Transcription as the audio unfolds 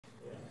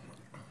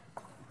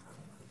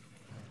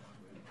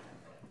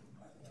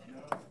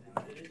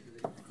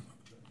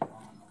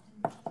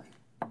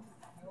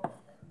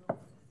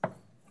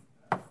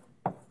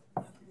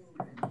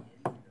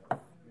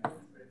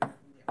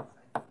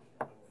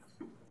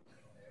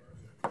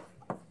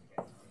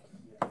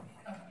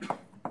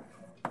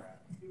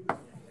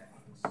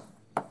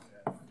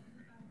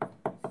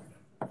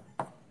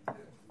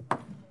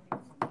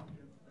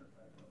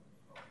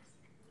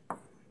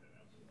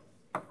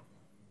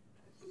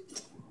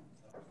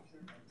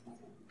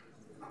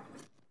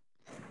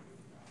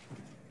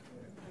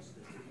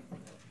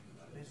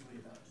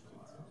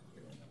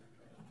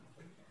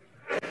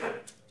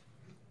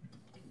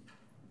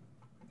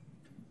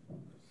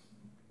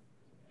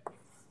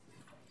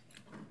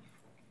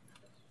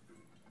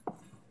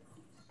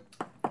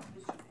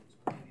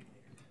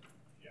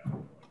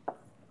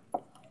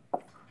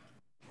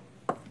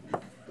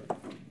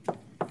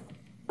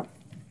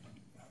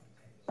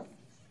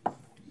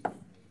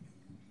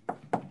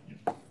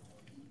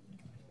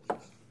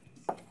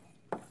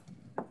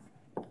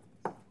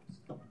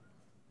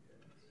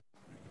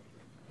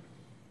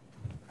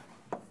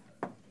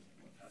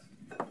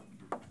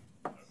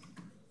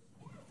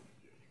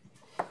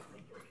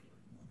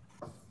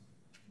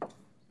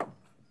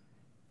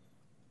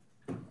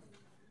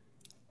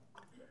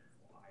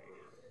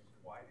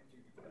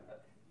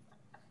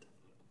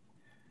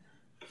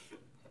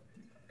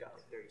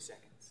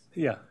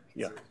Yeah,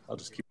 yeah. I'll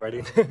just keep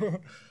writing. Is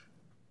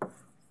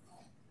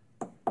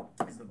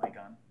the mic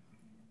on?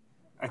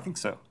 I think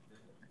so.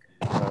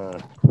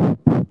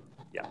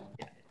 Yeah.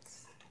 Yeah,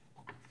 it's.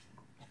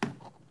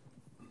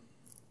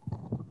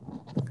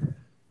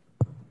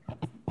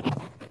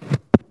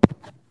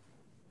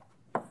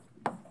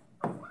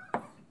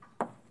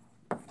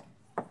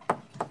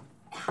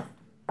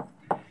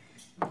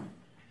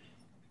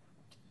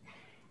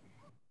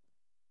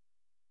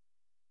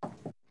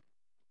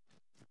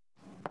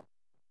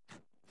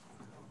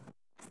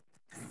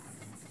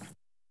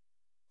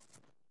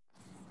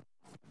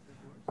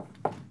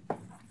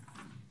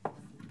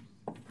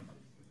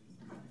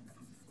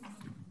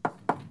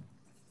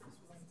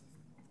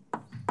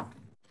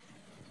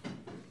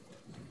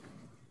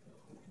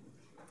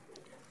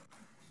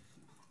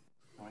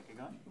 Want to get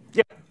going?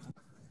 Yeah.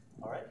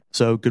 All right.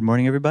 So good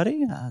morning,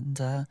 everybody,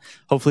 and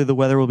hopefully the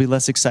weather will be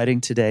less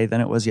exciting today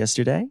than it was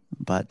yesterday.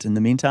 But in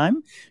the meantime,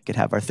 we could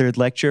have our third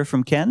lecture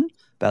from Ken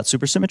about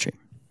supersymmetry.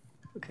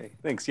 Okay,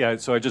 thanks. Yeah,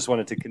 so I just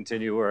wanted to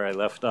continue where I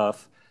left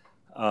off.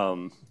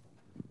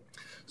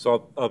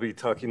 So I'll be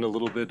talking a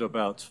little bit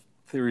about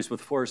theories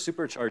with four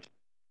supercharges.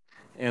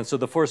 And so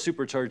the four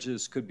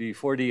supercharges could be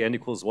 4D n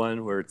equals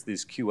 1, where it's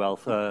these q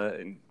alpha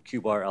and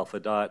q bar alpha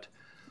dot.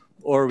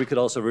 Or we could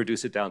also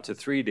reduce it down to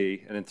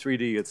 3D. And in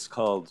 3D, it's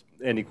called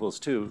n equals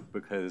 2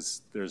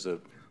 because there's a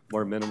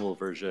more minimal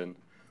version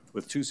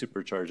with two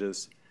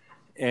supercharges.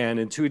 And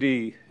in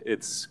 2D,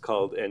 it's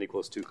called n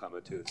equals 2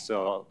 comma 2.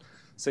 So I'll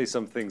say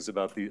some things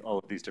about all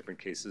of these different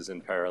cases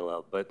in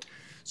parallel. But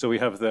so we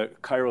have the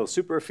chiral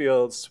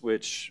superfields,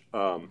 which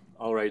I'll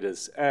write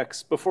as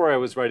x. Before I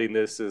was writing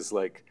this as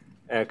like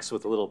x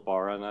with a little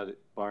bar in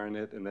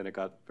it, and then it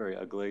got very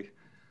ugly.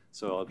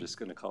 So I'm just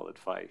going to call it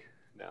phi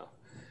now.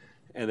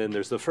 And then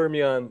there's the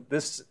fermion.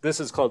 This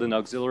is called an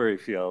auxiliary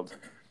field.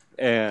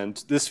 And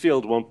this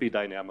field won't be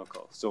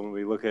dynamical. So when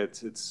we look at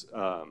the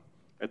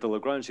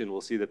Lagrangian, we'll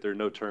see that there are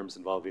no terms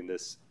involving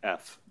this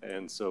f.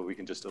 And so we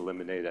can just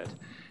eliminate it.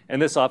 And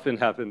this often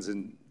happens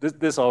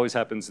this always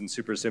happens in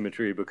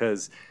supersymmetry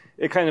because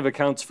it kind of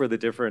accounts for the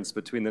difference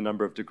between the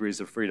number of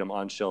degrees of freedom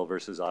on shell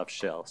versus off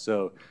shell.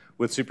 So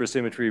with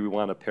supersymmetry, we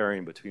want a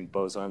pairing between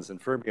bosons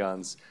and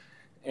fermions.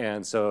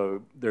 And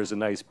so there's a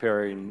nice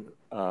pairing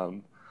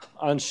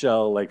on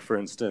shell, like for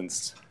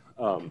instance,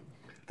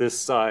 this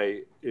psi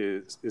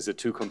is a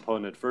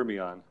two-component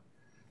fermion.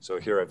 So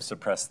here I've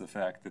suppressed the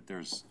fact that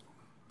there's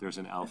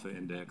an alpha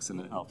index and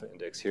an alpha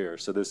index here.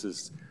 So this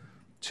is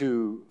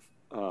two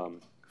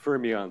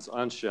fermions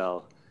on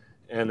shell,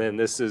 and then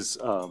this is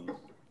a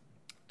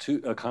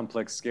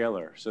complex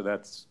scalar. So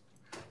that's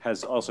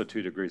has also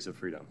 2 degrees of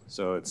freedom.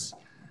 So it's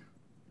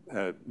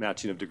a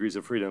matching of degrees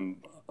of freedom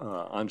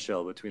on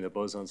shell between the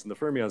bosons and the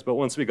fermions. But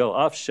once we go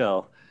off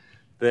shell,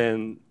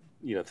 then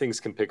things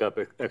can pick up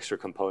extra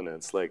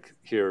components. Like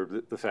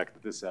here, the fact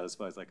that this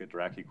satisfies like a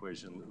Dirac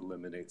equation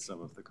eliminates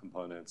some of the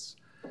components.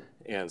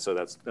 And so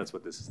that's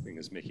what this thing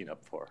is making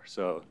up for.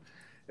 So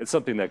it's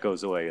something that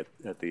goes away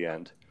at the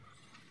end.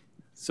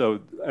 So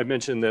I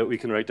mentioned that we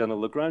can write down a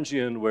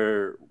Lagrangian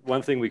where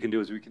one thing we can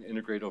do is we can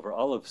integrate over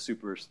all of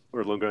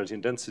or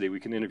Lagrangian density. We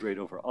can integrate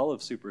over all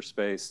of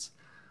superspace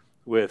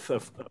with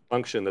a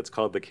function that's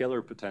called the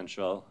Kähler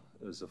potential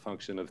as a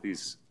function of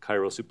these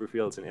chiral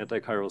superfields and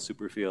antichiral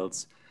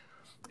superfields.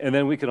 And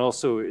then we can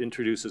also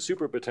introduce a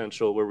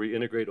superpotential where we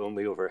integrate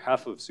only over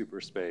half of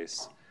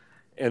superspace.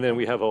 And then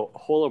we have a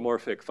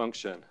holomorphic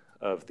function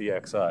of the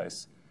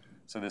xi's.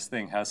 So this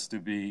thing has to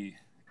be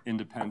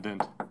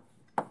independent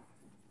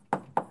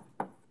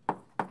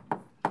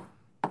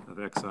of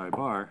xi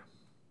bar.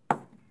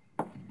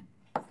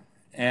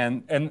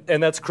 And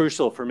that's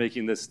crucial for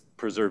making this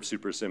preserve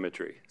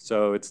supersymmetry.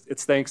 So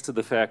it's thanks to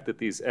the fact that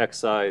these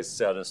xi's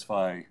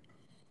satisfy.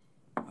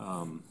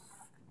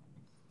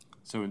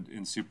 So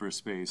in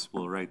superspace,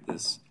 we'll write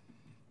this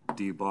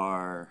d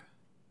bar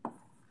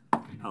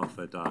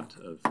alpha dot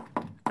of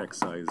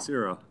xi is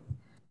 0.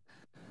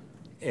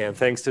 And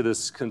thanks to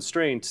this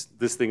constraint,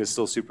 this thing is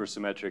still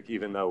supersymmetric,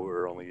 even though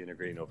we're only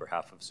integrating over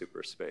half of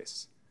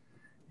superspace.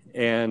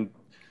 And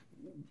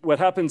what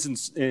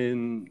happens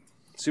in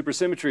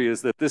supersymmetry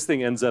is that this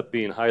thing ends up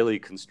being highly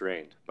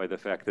constrained by the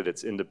fact that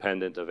it's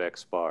independent of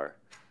x bar.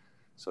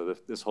 So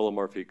this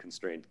holomorphic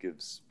constraint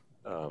gives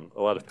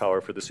a lot of power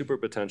for the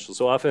superpotential.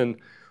 So often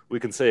we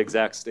can say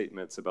exact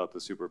statements about the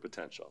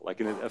superpotential.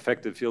 Like in an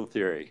effective field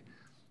theory,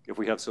 if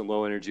we have some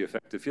low energy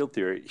effective field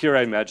theory, here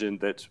I imagine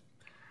that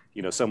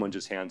someone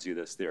just hands you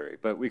this theory.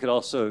 But we could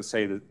also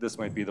say that this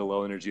might be the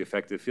low energy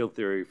effective field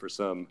theory for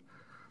some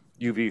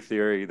UV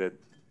theory that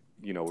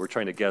we're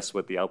trying to guess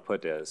what the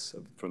output is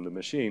from the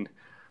machine.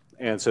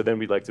 And so then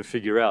we'd like to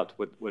figure out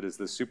what is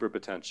the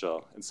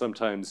superpotential. And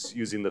sometimes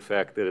using the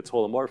fact that it's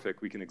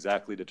holomorphic, we can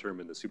exactly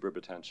determine the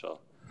superpotential.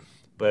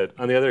 But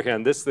on the other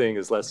hand, this thing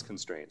is less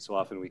constrained. So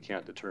often we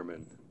can't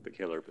determine the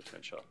Kähler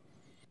potential.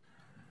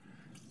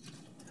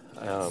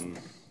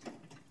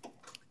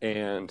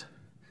 And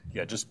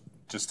yeah, just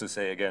to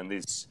say again,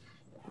 these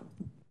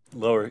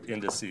lower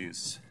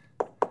indices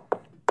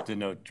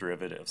denote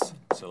derivatives.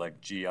 So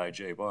like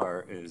Gij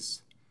bar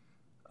is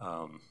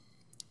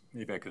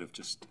maybe I could have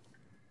just,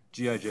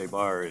 Gij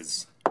bar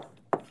is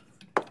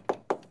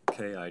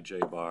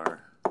Kij bar,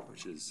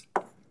 which is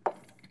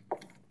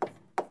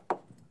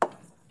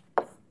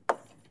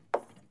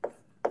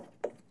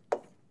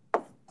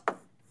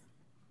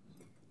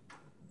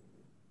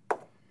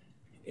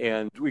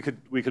and we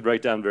could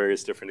write down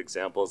various different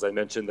examples. I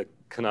mentioned the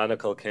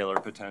canonical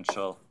Kähler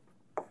potential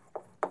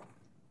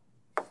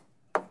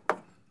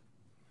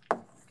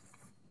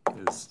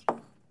is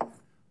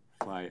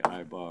phi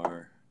I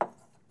bar.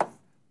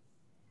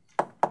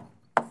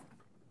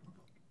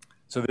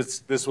 So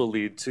this will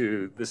lead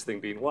to this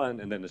thing being 1,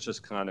 and then it's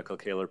just canonical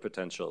Kähler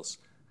potentials,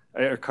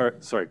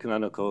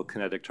 canonical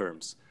kinetic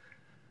terms.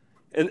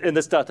 And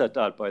this dot, dot,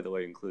 dot, by the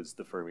way, includes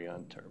the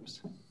fermion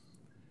terms.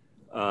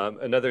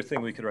 Another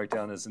thing we could write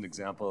down as an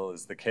example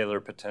is the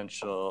Kähler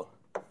potential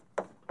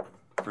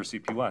for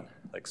CP1.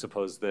 Like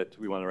suppose that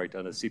we want to write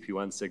down a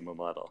CP1 sigma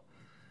model.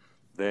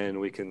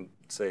 Then we can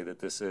say that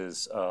this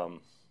is,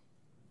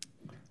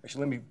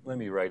 actually let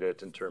me write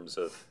it in terms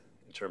of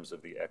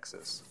the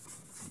x's.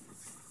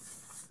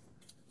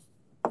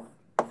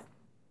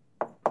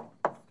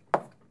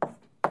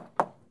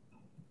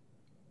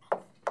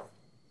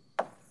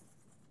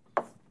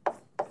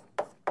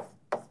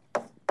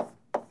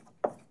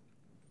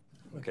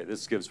 Okay,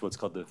 this gives what's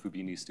called the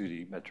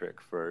Fubini-Studi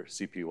metric for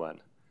CP1.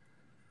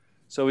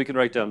 So we can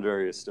write down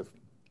various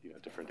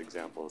different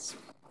examples.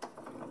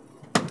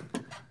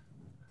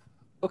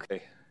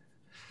 Okay.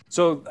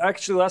 So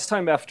actually last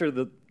time after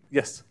the,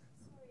 yes?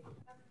 Sorry,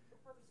 apologies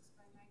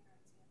for my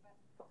ignorance here,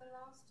 but the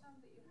last term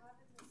that you have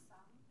in the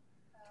sum,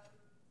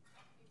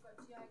 you've got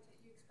Gij,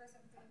 you express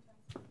everything in terms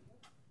of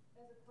yield.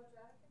 There's a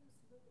quadratic and a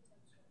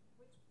superpotential.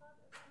 Which part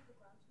of the Lagrangian does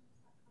that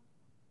come from?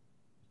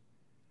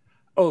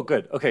 Oh,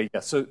 good. Okay, yeah.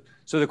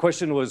 So the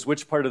question was,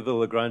 which part of the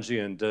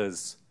Lagrangian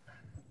does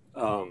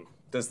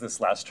this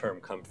last term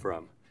come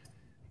from?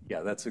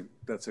 Yeah, that's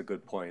a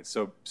good point.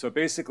 So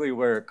basically,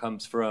 where it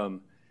comes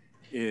from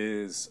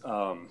is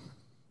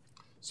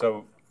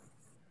so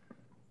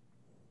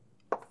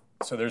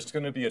there's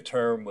going to be a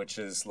term which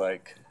is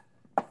like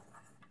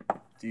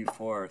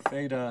d4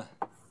 theta,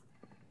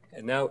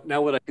 and now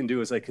what I can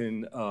do is I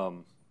can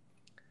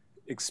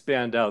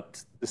expand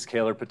out this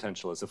Kähler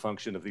potential as a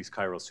function of these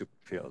chiral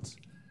superfields.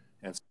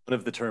 And so one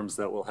of the terms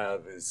that we'll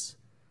have is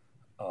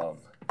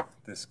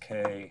this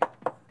Kij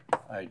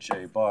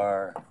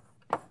bar,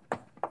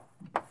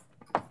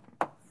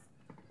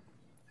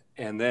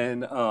 and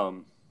then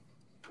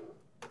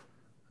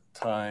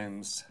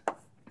times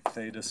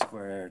theta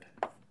squared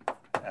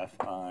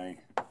fi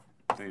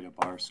theta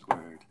bar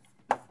squared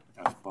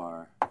f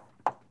bar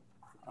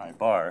I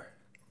bar.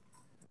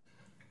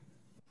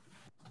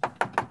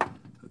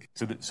 Okay,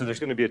 so there's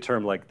going to be a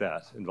term like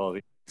that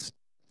involving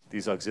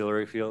these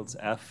auxiliary fields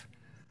f,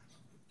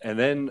 and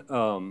then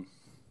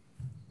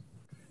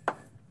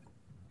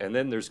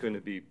there's going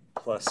to be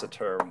plus a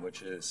term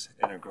which is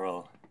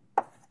integral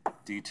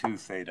d2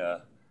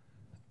 theta,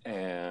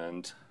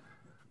 and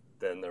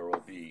then there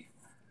will be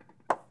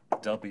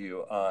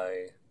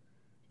wi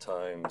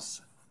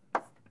times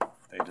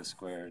theta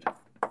squared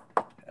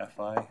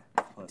fi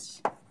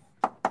plus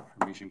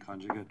Hermitian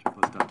conjugate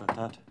plus dot dot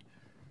dot.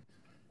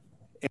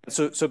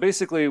 And so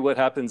basically what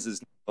happens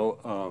is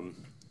now,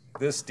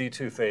 this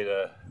d2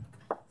 theta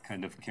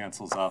kind of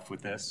cancels off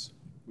with this.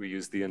 We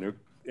use the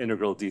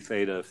integral d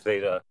theta of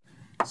theta,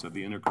 so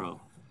the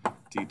integral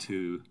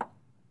d2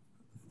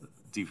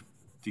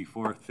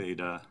 d4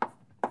 theta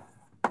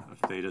of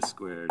theta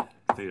squared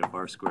theta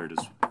bar squared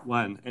is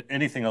 1. And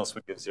anything else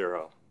would give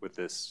 0 with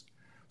this.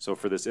 So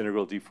for this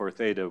integral d4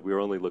 theta, we're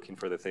only looking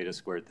for the theta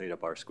squared theta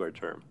bar squared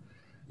term.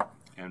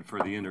 And for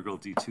the integral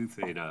d2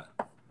 theta,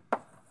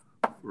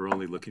 we're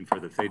only looking for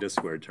the theta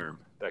squared term.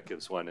 That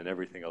gives 1, and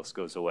everything else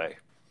goes away.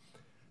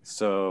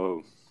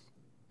 So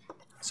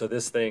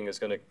this thing is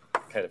going to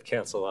kind of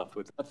cancel off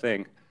with that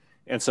thing.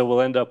 And so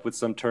we'll end up with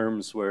some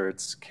terms where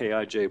it's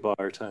Kij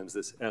bar times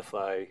this f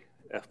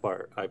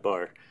bar I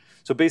bar.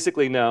 So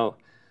basically now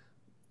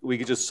we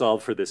could just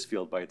solve for this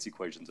field by its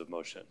equations of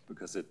motion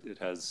because it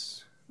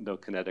has no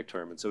kinetic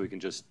term. And so we can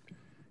just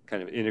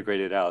kind of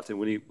integrate it out. And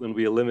when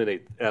we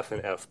eliminate f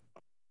and f,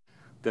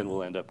 then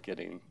we'll end up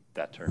getting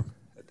that term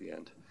at the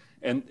end.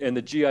 And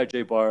the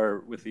Gij bar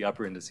with the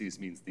upper indices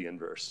means the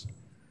inverse.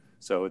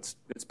 So it's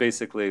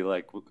basically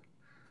like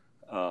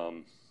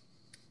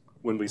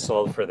when we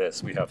solve for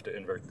this, we have to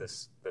invert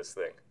this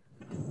thing.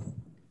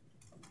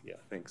 Yeah,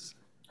 thanks.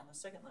 On the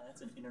second line,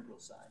 that's an integral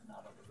sign,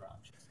 not a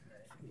Lagrange,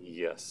 right?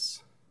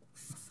 Yes.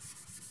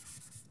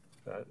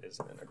 That is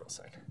an integral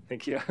sign.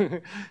 Thank you.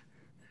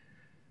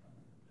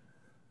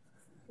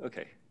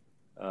 Okay.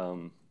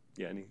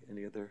 Yeah,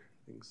 any other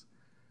things?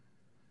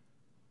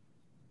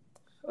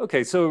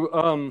 Okay,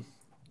 so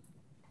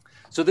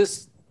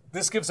this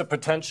gives a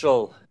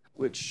potential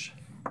which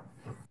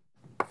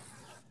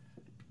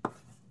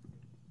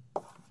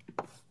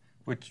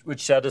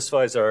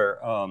satisfies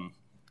our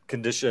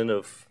condition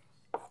of,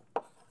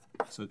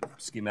 so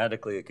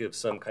schematically it gives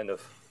some kind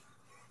of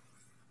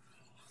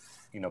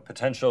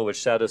potential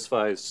which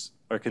satisfies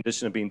our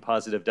condition of being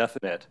positive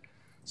definite.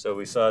 So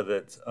we saw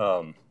that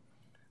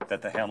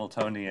that the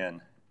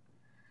Hamiltonian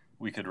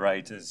we could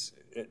write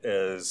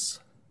as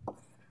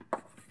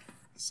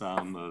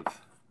sum of,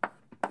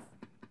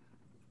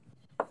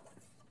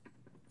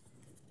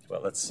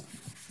 well,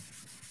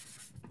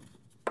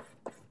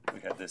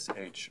 we had this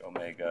H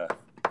omega.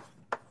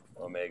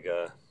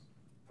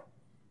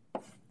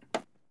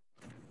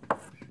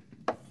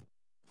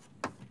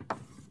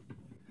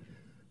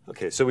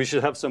 Okay, so we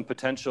should have some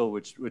potential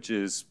which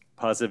is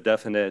positive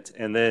definite,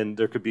 and then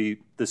there could be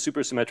the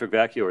supersymmetric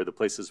vacua, or the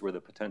places where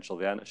the potential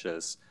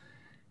vanishes.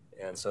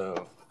 And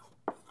so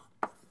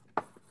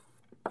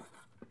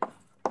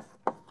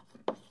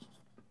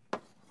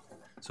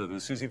the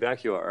SUSY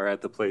vacua are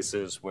at the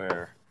places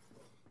where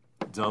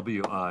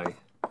Wi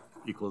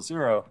equals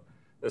 0,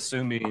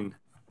 assuming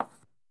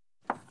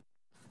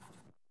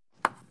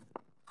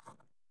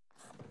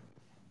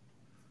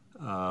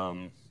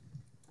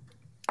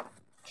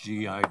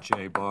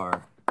Gij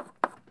bar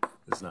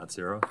is not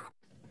 0.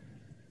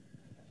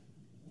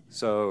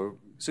 So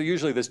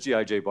usually this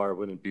Gij bar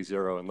wouldn't be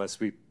 0 unless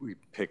we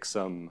pick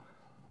some,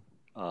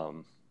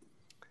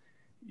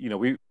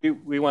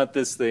 we want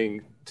this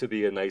thing to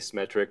be a nice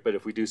metric, but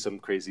if we do some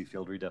crazy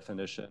field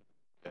redefinition,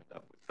 we end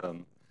up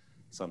with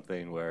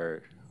something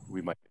where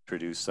we might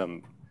introduce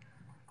some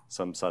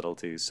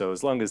subtleties. So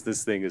as long as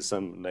this thing is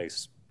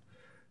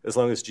as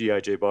long as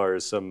Gij bar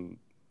is some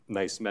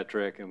nice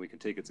metric and we can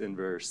take its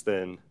inverse,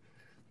 then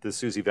the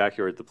SUSY vacua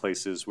are at the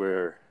places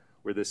where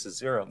this is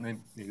 0.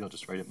 Maybe I'll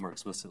just write it more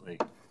explicitly.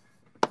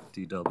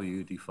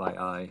 dw d phi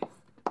I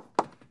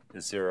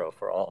is 0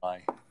 for all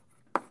I.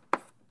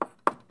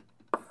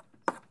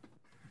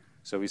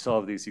 So we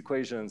solve these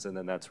equations, and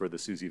then that's where the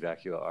SUSY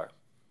vacua are.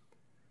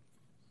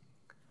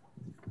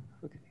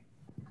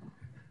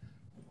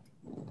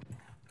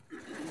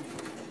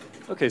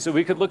 Okay, so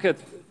we could look at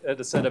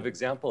a set of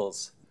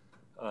examples.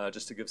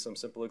 Just to give some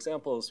simple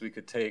examples, we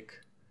could take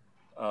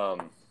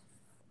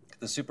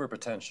the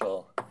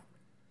superpotential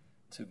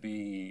to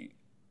be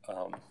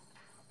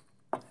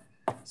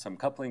some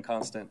coupling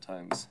constant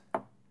times,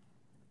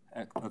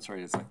 that's right,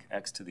 it's like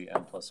x to the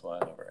n plus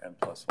 1 over n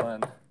plus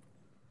 1.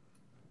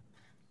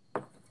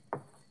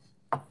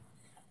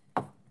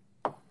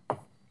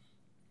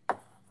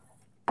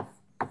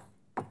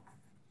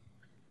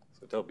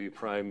 So W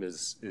prime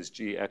is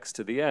gx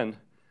to the n.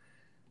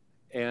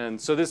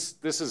 And so this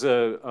is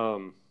a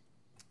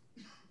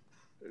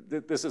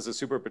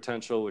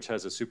superpotential which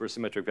has a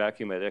supersymmetric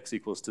vacuum at x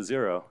equals to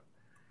 0.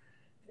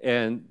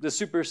 And the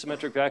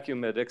supersymmetric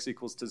vacuum at x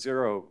equals to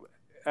 0,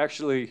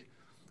 actually,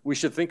 we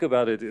should think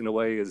about it in a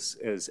way as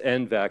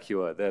n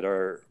vacua that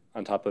are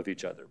on top of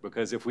each other.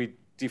 Because if we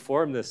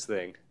deform this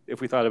thing,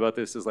 if we thought about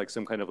this as like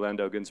some kind of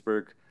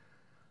Landau-Ginzburg,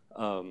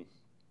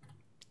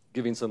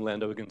 giving some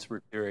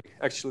Landau-Ginzburg theory,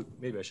 actually,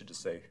 maybe I should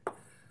just say,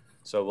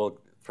 so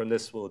from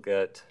this we'll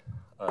get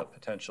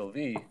potential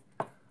V.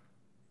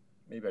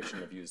 Maybe I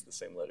shouldn't have used the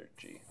same letter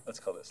G. Let's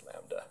call this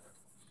lambda.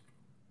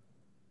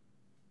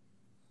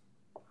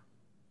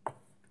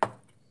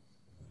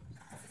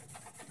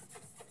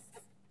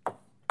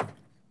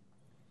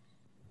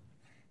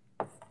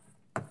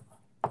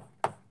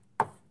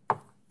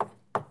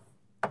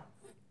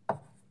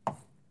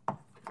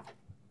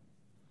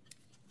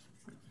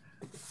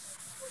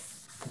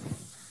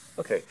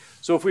 Okay,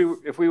 so if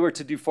we were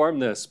to deform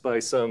this by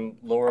some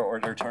lower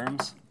order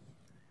terms,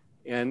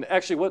 and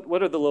actually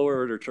what are the lower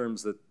order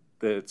terms that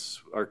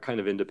are kind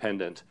of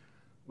independent?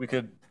 We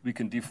can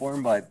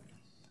deform by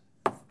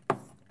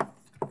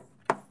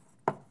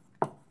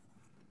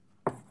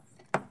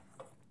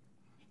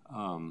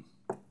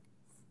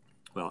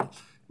well,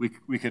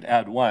 we could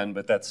add 1,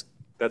 but that's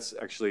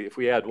actually, if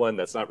we add 1,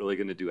 that's not really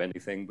going to do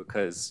anything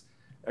because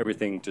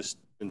everything just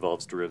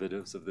involves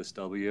derivatives of this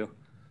W.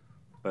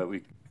 But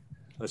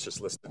let's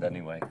just list it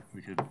anyway.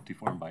 We could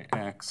deform by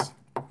x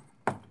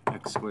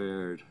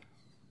squared,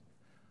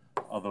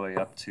 all the way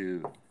up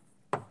to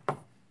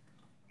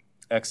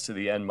x to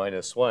the n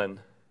minus 1.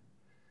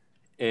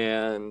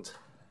 And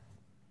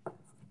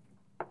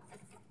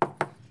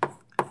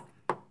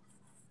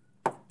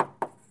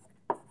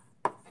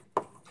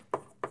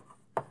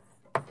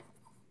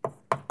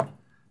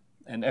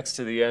x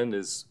to the n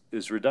is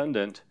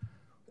redundant.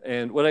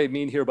 And what I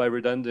mean here by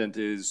redundant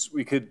is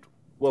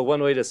well,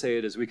 one way to say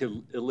it is we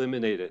could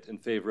eliminate it in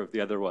favor of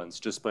the other ones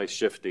just by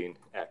shifting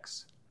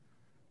x.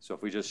 So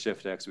if we just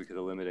shift x, we could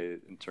eliminate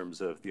it in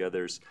terms of the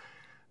others.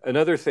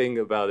 Another thing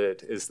about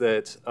it is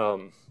that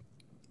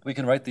we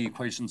can write the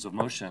equations of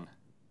motion.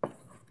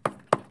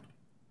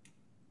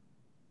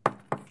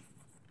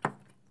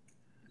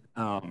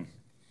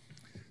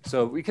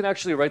 So we can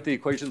actually write the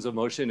equations of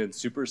motion in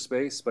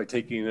superspace by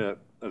taking a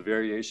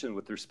variation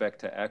with respect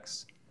to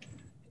x.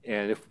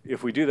 And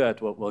if we do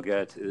that, what we'll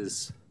get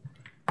is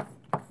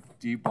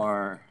d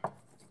bar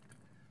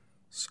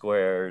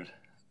squared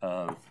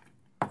of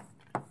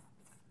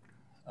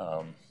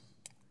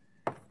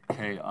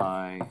ki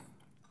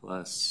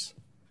plus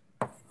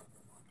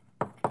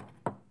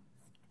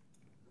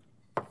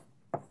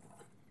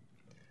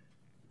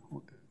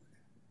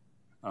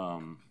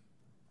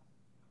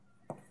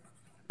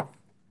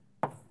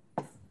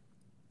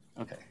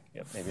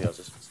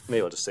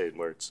maybe I'll just say it in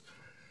words.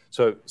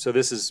 So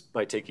this is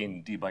by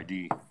taking d by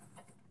d,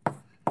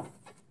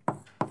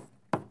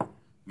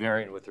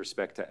 varying with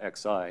respect to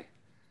xi.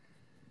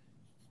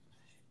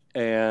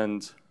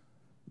 And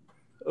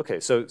okay,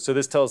 so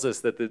this tells us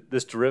that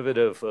this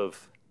derivative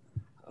of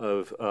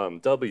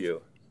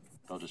w,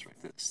 I'll just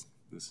write this.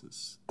 This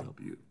is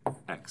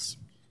wx.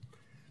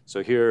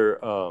 So here,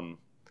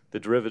 the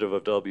derivative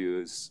of w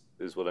is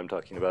what I'm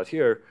talking about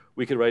here.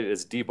 We could write it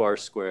as d bar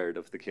squared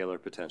of the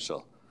Kähler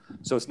potential.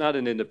 So it's not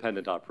an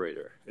independent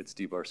operator. It's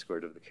d bar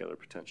squared of the Kähler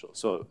potential.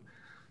 So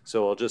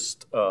I'll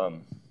just,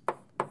 so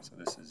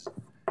this is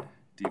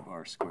d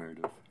bar squared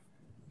of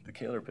the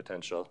Kähler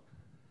potential.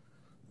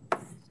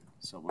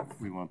 So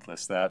we won't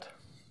list that.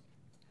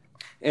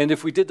 And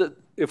if we did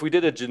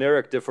a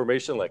generic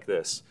deformation like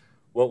this,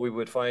 what we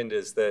would find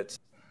is that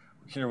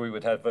here we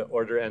would have an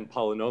order n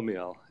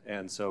polynomial,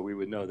 and so we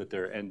would know that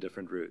there are n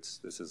different roots.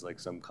 This is like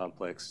some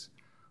complex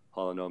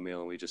polynomial,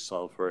 and we just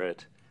solve for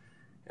it.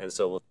 And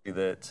so we'll see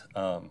that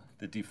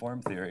the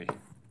deform theory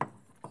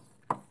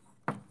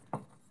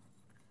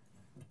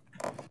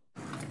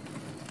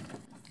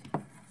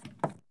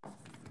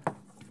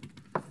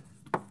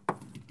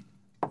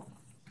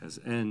has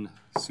n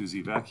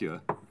SUSY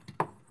vacua.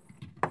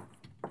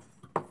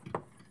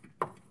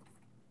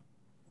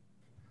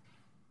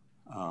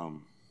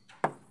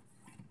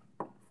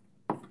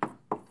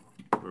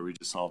 Where we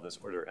just solve this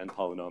order n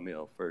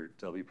polynomial for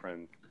w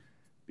prime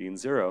being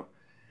 0.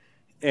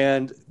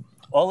 And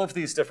all of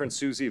these different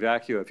SUSY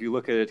vacua, if you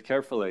look at it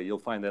carefully, you'll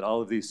find that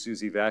all of these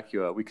SUSY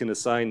vacua, we can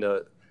assign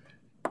a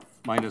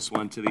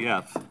 -1 to the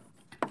f.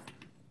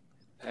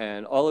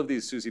 And all of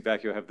these SUSY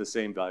vacua have the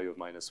same value of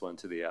 -1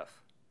 to the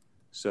f.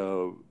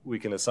 So we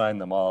can assign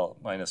them all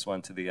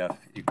 -1 to the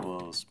f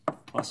equals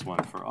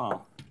 +1 for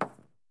all.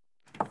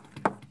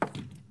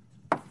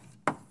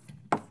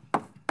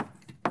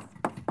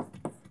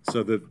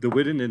 So the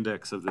Witten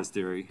index of this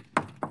theory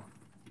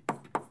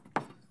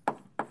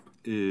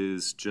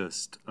is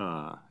just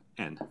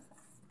n.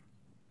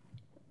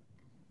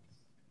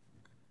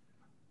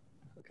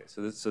 Okay,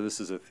 so this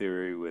is a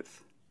theory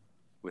with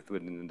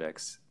Witten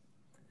index,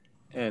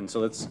 and so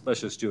let's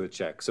just do a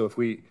check. So if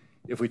we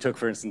took,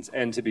 for instance,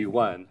 n to be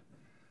 1,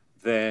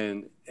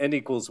 then n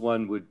equals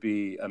 1 would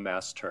be a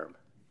mass term.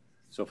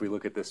 So if we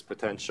look at this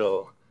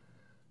potential,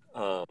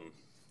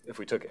 if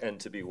we took n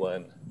to be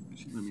 1,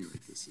 let me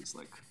write this as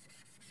like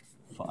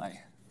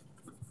phi.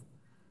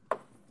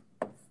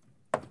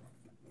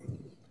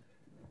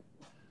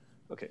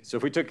 Okay, so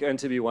if we took n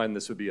to be 1,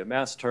 this would be a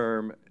mass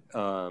term,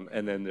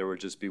 and then there would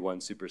just be one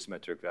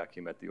supersymmetric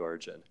vacuum at the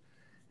origin.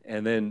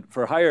 And then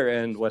for higher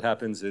n, what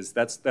happens is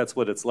that's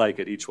what it's like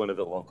at each one of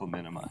the local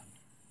minima.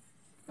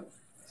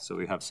 So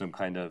we have some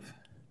kind of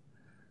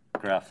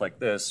graph like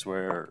this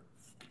where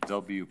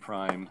w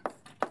prime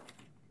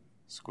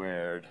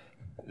squared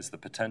is the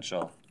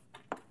potential.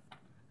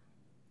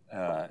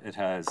 It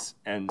has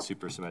n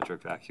supersymmetric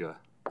vacua.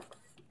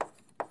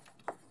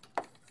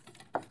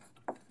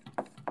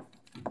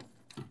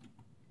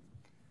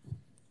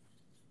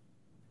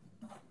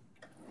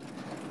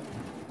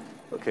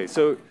 Okay,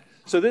 so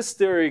this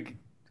theory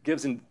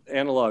gives an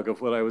analog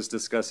of what I was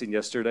discussing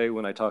yesterday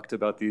when I talked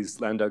about these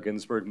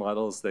Landau-Ginzburg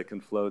models that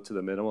can flow to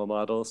the minimal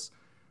models.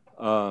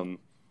 So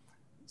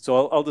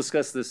I'll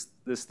discuss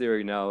this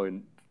theory now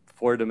in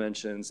 4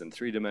 dimensions, in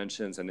 3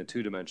 dimensions, and in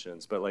 2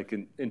 dimensions. But like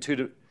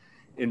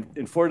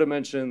in 4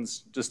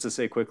 dimensions, just to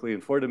say quickly,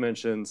 in 4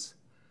 dimensions,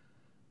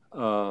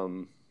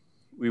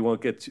 we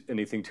won't get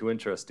anything too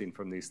interesting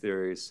from these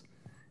theories.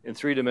 In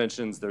 3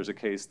 dimensions, there's a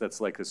case that's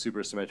like a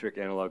supersymmetric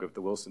analog of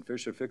the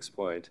Wilson-Fisher fixed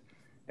point.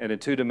 And in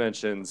 2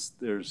 dimensions,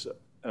 there's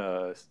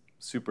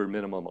super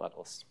minimal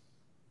models.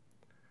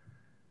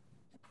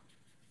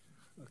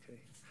 Okay.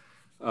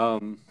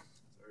 Sorry,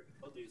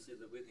 how do you say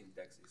the Witten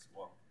index is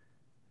 1?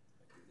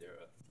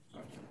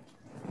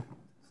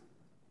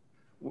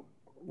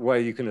 Why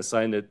you can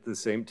assign it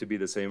to be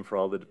the same for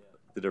all the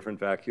different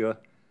vacua?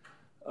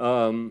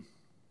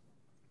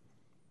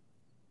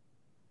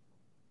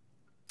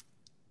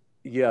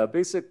 Yeah,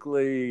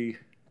 basically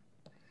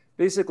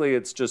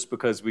it's just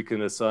because we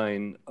can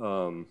assign,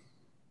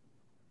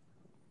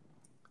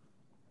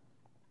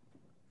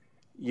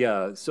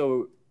 yeah,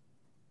 so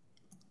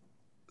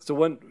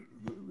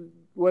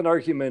one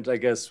argument, I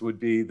guess, would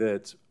be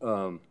that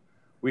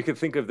we could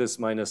think of this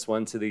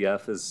 -1 to the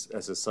f as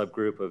a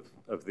subgroup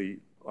of the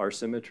R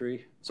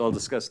symmetry. So I'll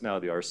discuss now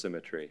the R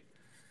symmetry.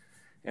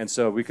 And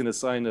so we can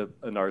assign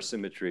an R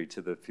symmetry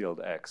to the field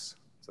X.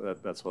 So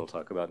that's what I'll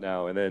talk about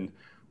now. And then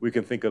we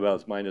can think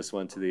about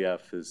 -1 to the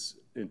f as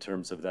in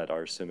terms of that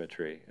R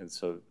symmetry. And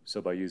so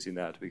by using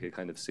that, we could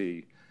kind of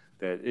see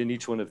that in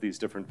each one of these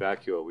different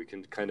vacua, we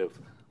can kind of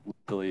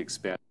locally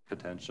expand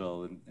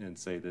potential and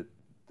say that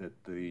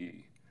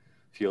the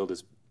field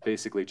is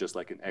basically just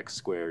like an x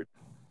squared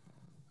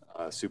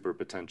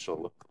superpotential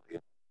locally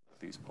at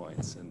these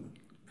points. And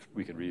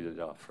we can read it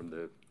off from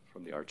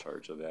the R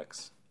charge of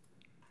X.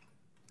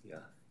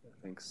 Yeah,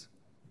 thanks.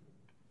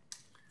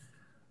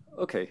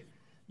 Okay,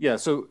 yeah,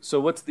 so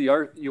what's the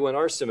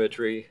UN-R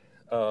symmetry?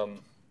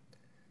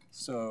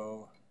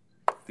 So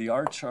the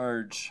R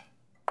charge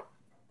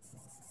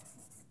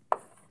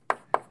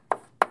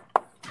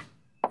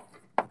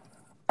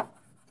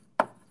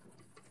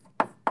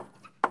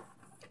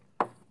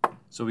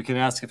so we can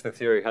ask if the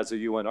theory has a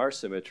U1R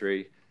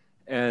symmetry,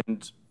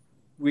 and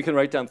we can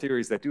write down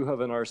theories that do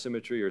have an R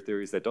symmetry or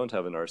theories that don't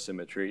have an R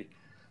symmetry.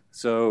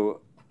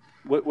 So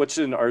what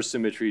should an R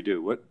symmetry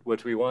do?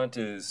 What we want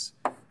is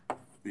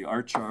the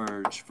R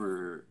charge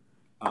for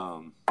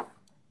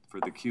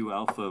the Q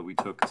alpha we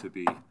took to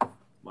be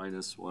 -1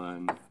 is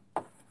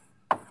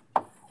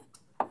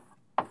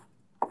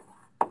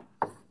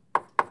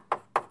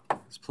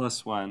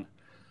 +1.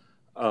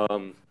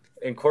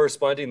 And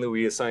correspondingly,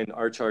 we assign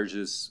R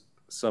charges,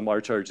 some R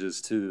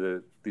charges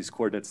to these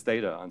coordinates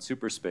theta on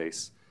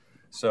superspace.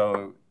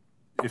 So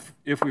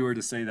if we were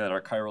to say that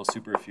our chiral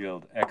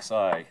superfield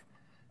xi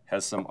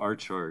has some R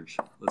charge,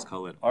 let's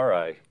call it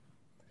Ri,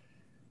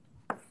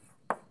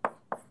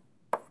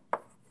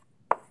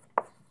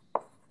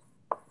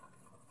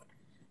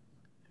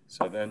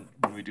 so then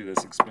when we do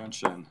this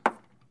expansion,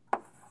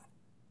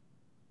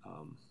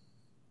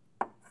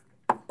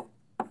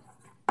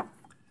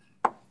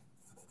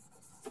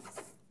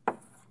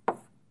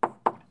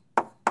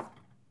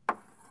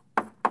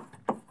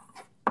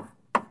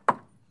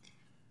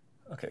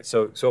 okay,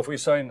 so if we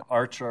assign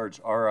R charge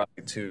Ri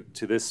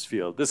to this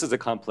field, this is a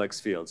complex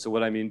field. So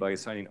what I mean by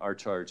assigning R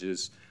charge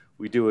is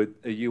we do a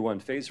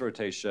U1 phase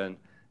rotation,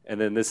 and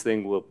then this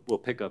thing will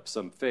pick up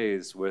some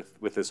phase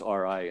with this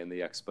Ri in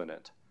the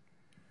exponent.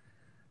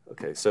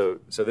 Okay, so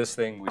this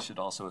thing we should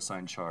also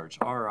assign charge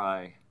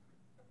Ri.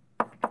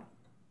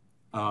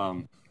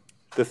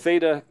 The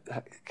theta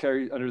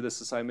under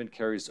this assignment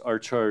carries R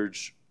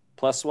charge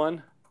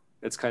 +1.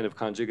 It's kind of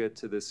conjugate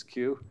to this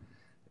Q.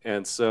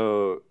 And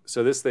so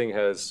this thing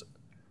has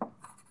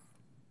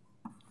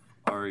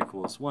R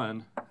equals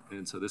 1,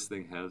 and so this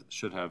thing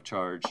should have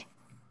charge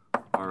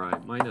Ri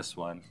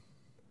 -1,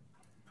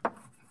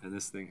 and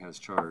this thing has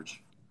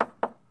charge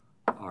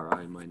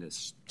Ri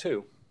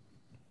 -2.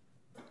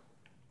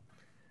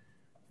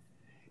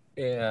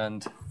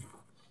 And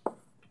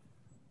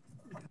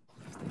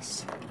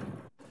this.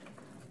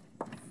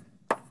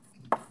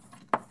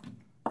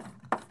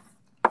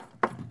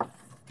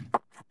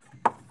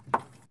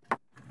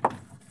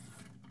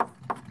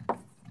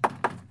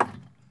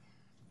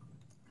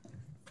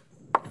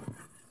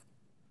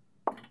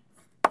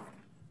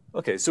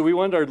 Okay, so we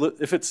want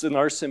if it's an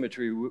R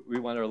symmetry, we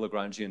want our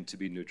Lagrangian to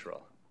be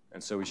neutral.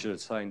 And so we should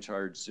assign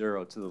charge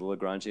 0 to the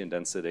Lagrangian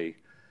density.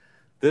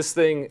 This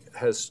thing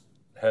has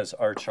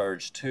R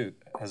charge 2,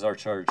 has R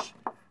charge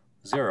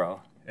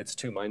 0. It's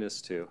 2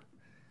 minus 2.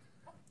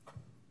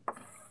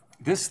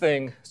 This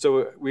thing,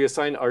 so we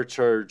assign R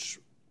charge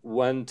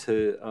 1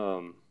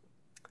 to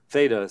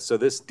theta. So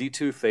this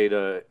D2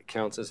 theta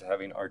counts as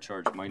having R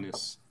charge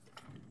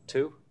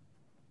 -2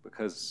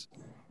 because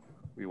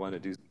we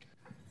want to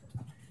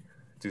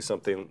do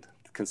something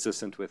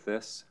consistent with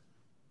this.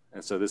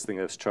 And so this thing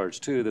has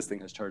charge 2, this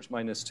thing has charge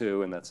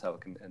 -2, and that's how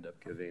it can end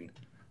up giving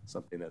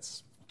something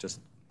that's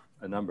just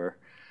a number.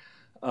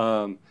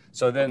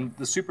 So then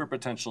the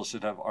superpotential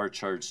should have R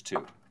charge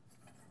 2.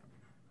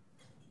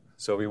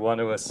 So we want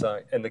to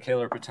assign, and the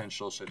Kähler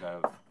potential should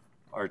have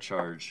R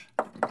charge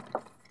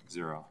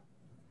 0.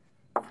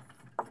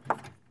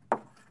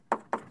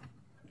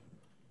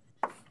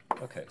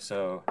 Okay,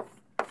 so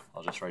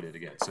I'll just write it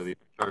again. So the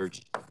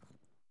charge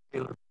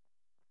Kähler,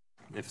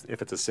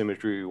 if it's a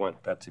symmetry, we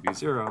want that to be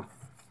 0.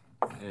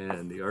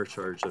 And the R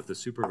charge of the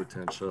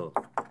superpotential,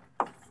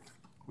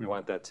 we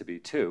want that to be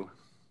 2.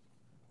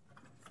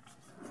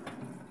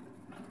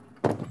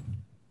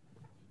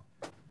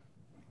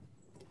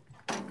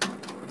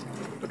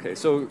 Okay,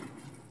 so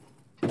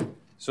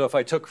if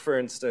I took, for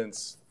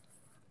instance,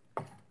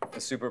 a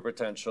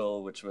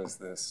superpotential, which was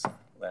this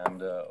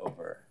lambda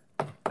over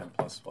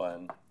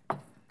n+1,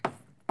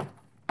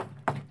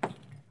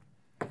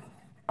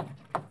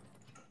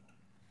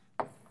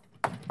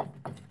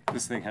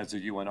 this thing has a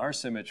U1R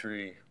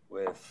symmetry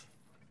with,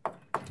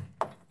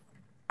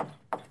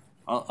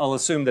 I'll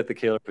assume that the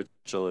Kähler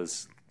potential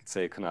is,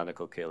 say, a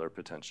canonical Kähler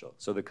potential.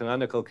 So the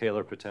canonical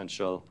Kähler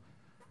potential,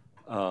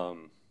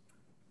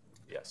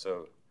 yeah,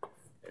 so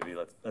maybe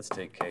let's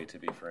take K to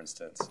be, for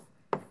instance,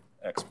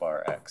 x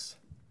bar x.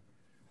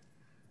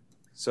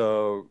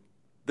 So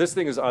this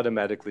thing is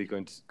automatically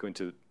going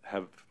to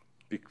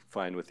be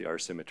fine with the R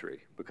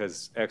symmetry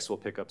because x will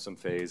pick up some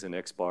phase and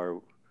x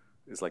bar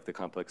is like the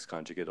complex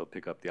conjugate. It'll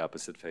pick up the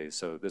opposite phase.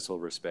 So this will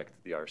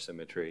respect the R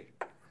symmetry.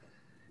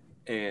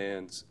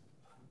 And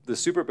the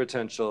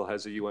superpotential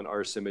has a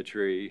U1R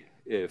symmetry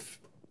if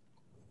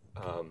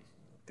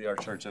the R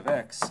charge of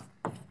x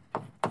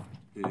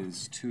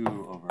is 2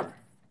 over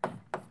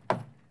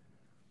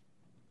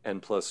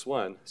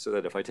n+1, so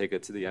that if I take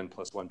it to the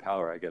n+1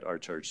 power, I get R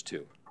charge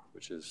 2,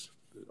 which is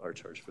the R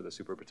charge for the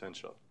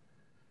superpotential.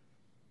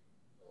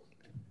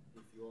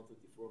 If you want to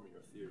deform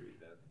your theory,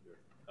 then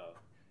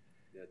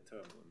that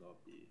term will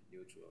not be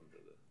neutral under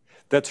the...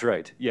 That's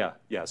right, yeah.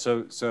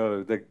 So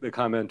the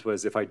comment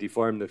was if I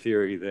deform the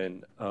theory,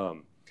 then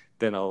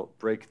then I'll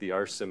break the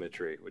R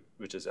symmetry,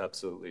 which is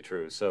absolutely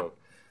true. So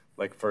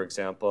like, for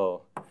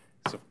example,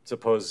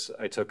 suppose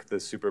I took the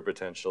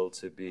superpotential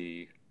to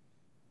be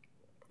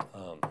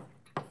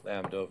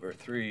lambda over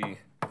 3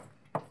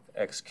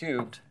 x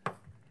cubed,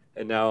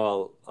 and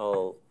now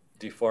I'll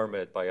deform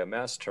it by a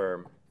mass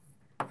term,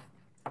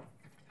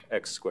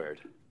 x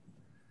squared.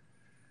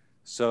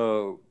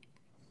 So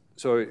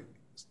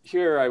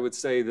here I would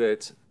say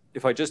that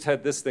if I just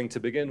had this thing to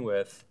begin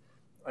with,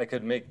 I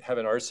could have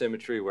an R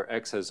symmetry where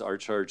x has R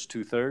charge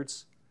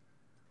 2/3,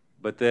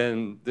 but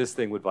then this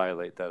thing would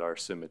violate that R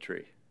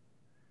symmetry.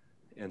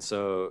 And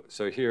so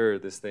here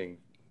this thing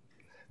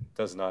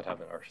does not have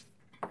an R.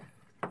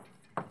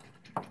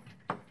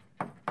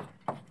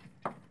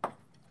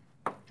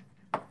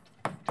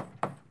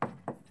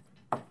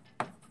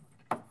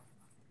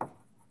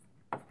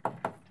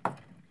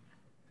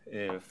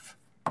 If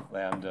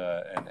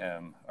lambda and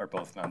m are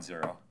both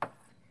non-zero.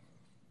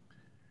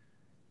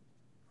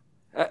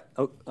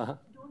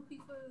 Don't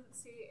people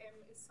say M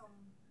is some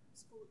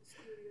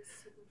spurious?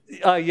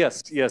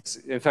 Yes.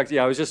 In fact,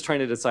 yeah, I was just trying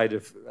to decide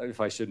if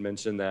I should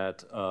mention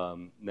that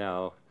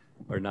now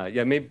or not.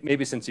 Yeah,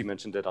 maybe since you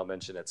mentioned it, I'll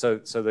mention it. So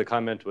the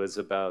comment was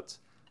about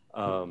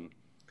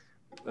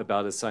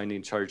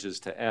assigning charges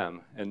to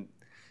m, and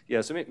yeah,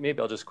 so maybe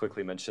I'll just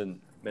quickly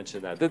mention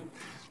that.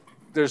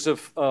 There's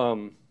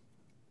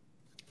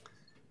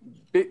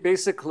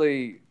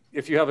basically,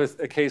 if you have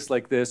a case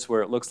like this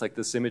where it looks like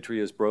the symmetry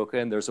is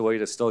broken, there's a way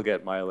to still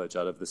get mileage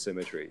out of the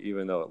symmetry,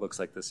 even though it looks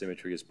like the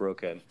symmetry is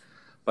broken,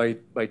 by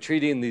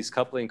treating these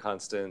coupling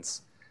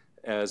constants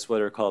as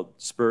what are called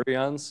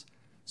spurions.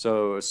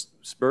 So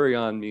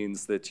spurion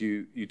means that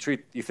you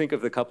think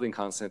of the coupling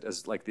constant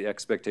as like the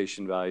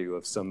expectation value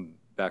of some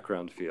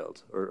background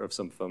field or of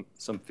some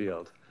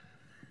field.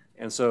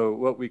 And so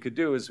what we could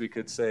do is we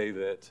could say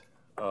that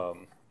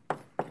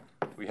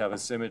we have a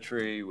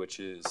symmetry which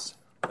is,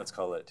 let's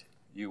call it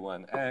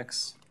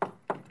U1x,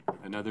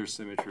 another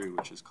symmetry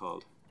which is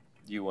called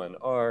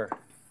U1r.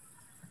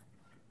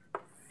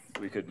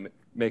 We could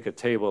make a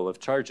table of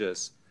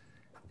charges.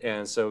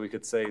 And so we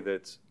could say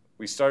that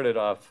we started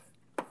off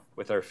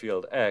with our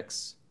field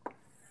x.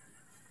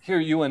 Here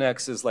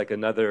U1x is like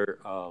another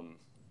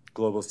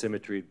global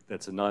symmetry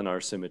that's a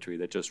non-R symmetry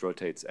that just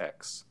rotates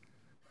x.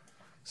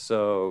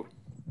 So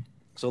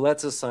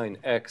let's assign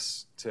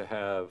x to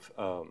have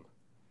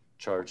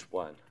charge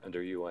 1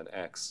 under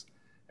U1x.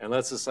 And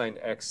let's assign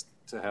x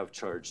to have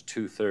charge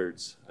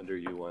 2/3 under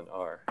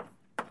U1r.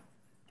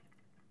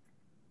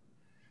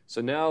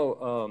 So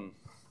now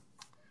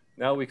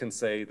we can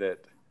say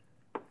that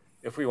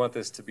if we want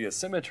this to be a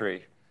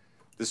symmetry,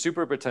 the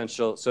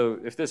superpotential, so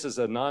if this is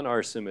a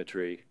non-R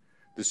symmetry,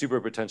 the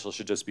superpotential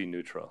should just be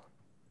neutral.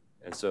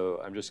 And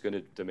so I'm just going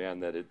to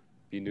demand that it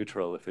be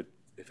neutral if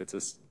it's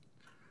a,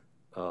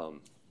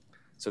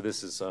 so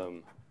this is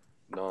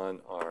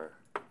non-R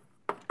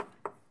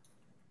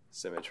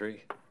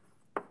symmetry.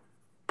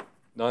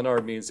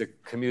 Non-R means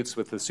it commutes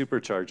with the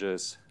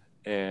supercharges,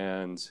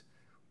 and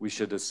we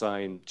should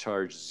assign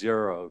charge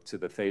 0 to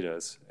the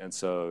thetas, and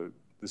so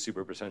the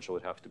superpotential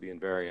would have to be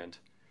invariant.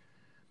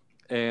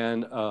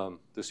 And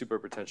the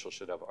superpotential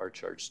should have R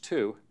charge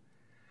 2.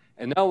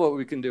 And now what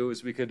we can do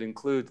is we could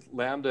include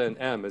lambda and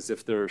m as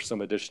if there are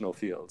some additional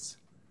fields.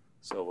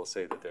 So we'll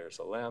say that there's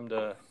a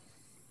lambda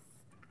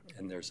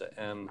and there's a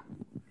m.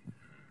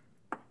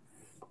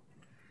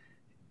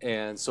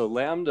 And so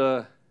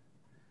lambda,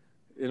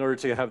 in order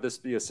to have this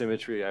be a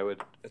symmetry, I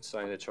would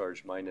assign a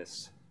charge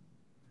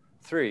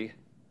 -3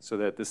 so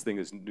that this thing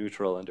is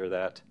neutral under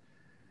that.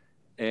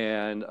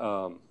 And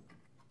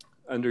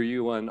under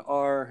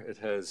U1R, it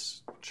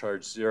has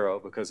charge 0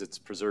 because it's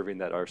preserving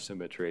that R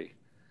symmetry.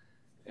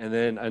 And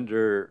then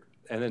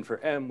for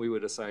m, we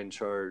would assign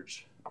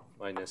charge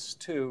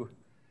 -2.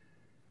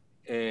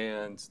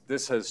 And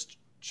this has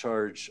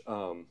charge,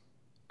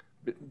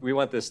 we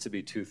want this to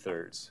be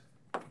 2/3.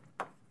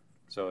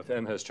 So if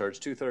m has charge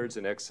 2/3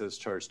 and x has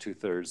charge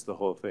 2/3, the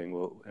whole thing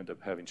will end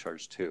up having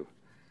charge 2.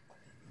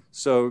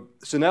 So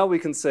now we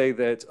can say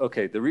that,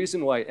 okay, the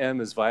reason why m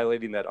is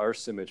violating that R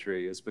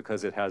symmetry is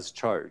because it has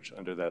charge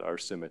under that R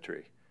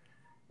symmetry.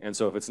 And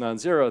so if it's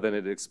non-zero, then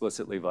it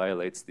explicitly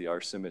violates the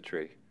R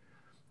symmetry.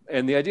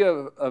 And the idea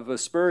of a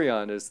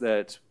spurion is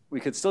that we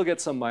could still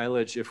get some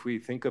mileage if we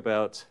think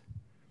about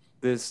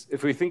this,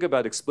 if we think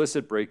about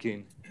explicit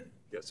breaking.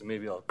 Yeah, so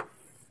maybe I'll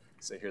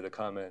say here the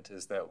comment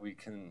is that we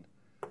can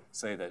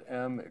say that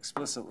m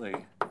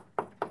explicitly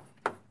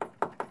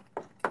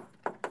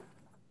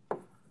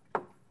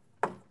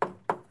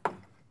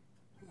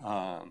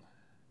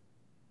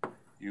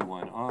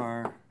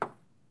U1R,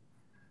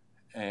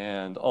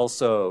 and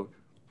also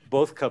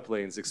both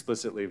couplings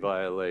explicitly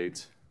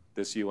violate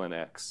this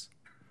U1x.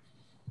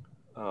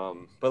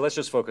 But let's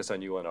just focus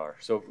on U1R.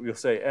 So we'll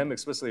say m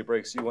explicitly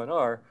breaks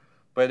U1R,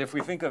 but if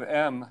we think of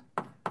m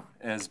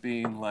as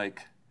being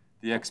like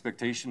the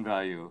expectation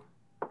value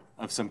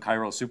of some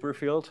chiral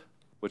superfield,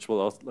 which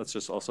let's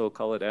just also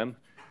call it m,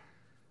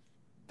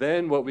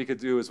 then what we could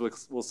do is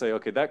we'll say,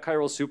 okay, that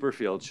chiral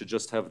superfield should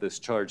just have this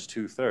charge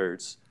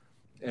 2/3,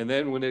 And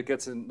then when it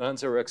gets a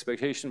non-zero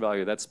expectation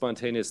value, that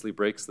spontaneously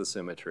breaks the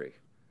symmetry.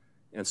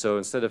 And so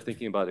instead of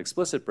thinking about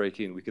explicit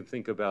breaking, we can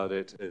think about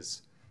it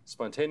as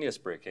spontaneous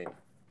breaking.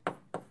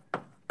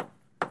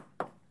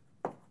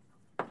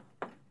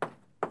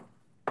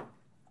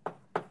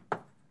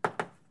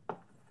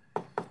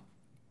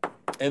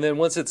 And then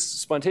once it's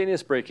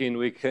spontaneous breaking,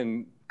 we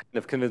can kind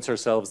of convince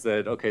ourselves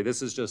that, okay,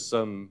 this is just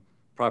some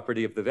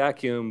property of the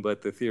vacuum,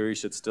 but the theory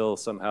should still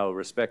somehow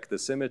respect the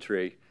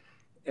symmetry.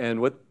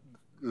 And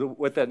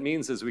what that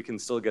means is we can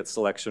still get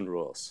selection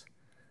rules.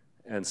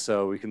 And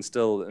so we can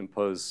still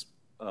impose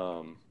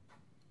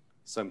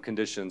some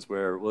conditions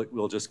where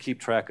we'll just keep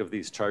track of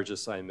these charge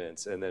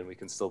assignments, and then we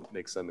can still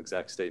make some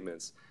exact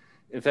statements.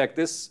 In fact,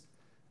 this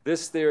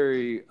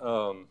theory,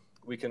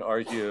 we can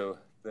argue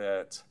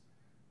that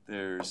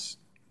there's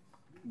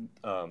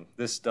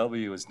this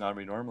W is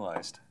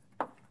non-renormalized.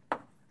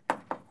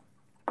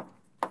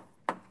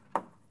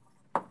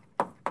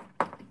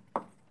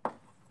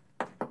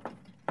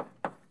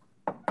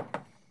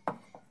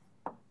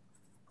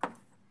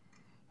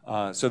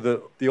 So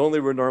the only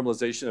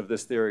renormalization of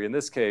this theory in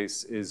this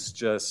case is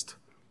just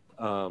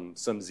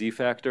some z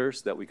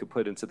factors that we could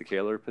put into the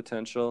Kähler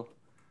potential.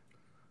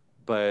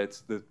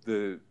 But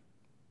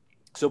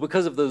so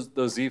because of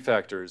those z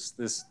factors,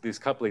 these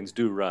couplings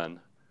do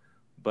run.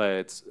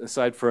 But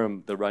aside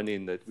from the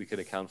running that we can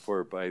account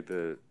for by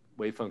the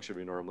wave function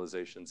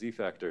renormalization z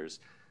factors,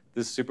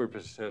 this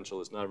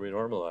superpotential is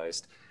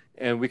non-renormalized.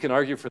 And we can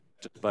argue for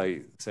that just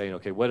by saying,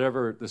 okay,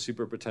 whatever the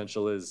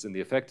superpotential is in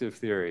the effective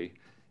theory,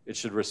 it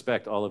should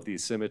respect all of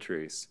these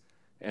symmetries.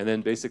 And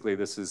then basically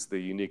this is the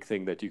unique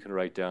thing that you can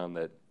write down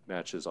that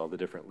matches all the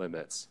different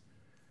limits.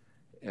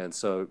 And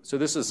so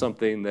this is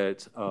something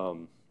that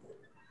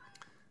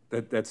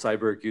that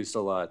Seiberg used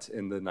a lot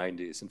in the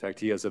 90s. In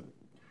fact, he has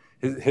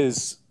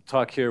his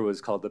talk here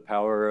was called The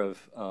Power of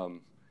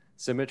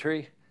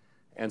Symmetry.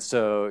 And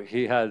so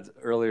he had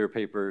earlier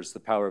papers, The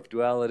Power of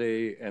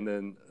Duality, and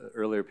then an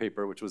earlier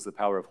paper, which was The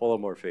Power of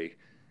Holomorphy.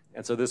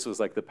 And so this was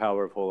like the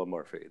power of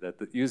holomorphy, that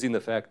using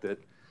the fact that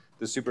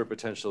the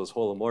superpotential is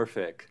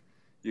holomorphic,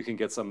 you can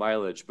get some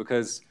mileage.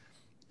 Because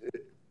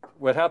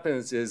what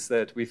happens is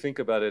that we think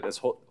about it as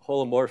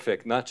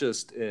holomorphic, not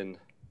just in,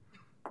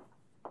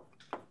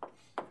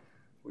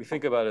 we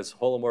think about it as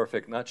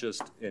holomorphic not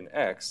just in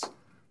X,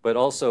 but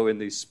also in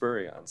these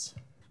spurions,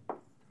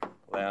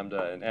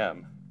 lambda and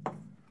m.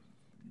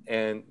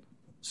 And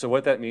so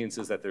what that means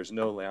is that there's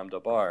no lambda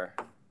bar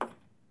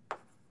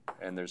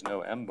and there's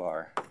no m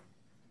bar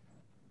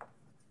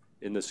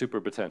in the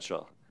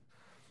superpotential.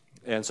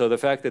 And so the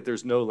fact that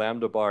there's no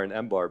lambda bar and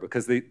m bar,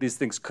 because these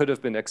things could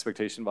have been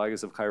expectation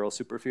values of chiral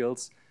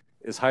superfields,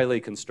 is highly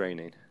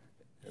constraining.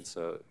 And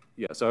so,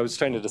 yeah, so I was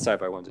trying to decide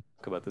if I wanted to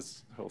talk about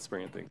this whole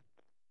spurion thing.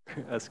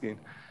 Asking.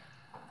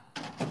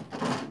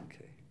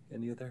 Okay,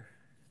 any other?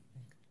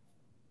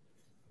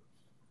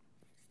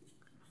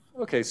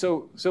 Okay,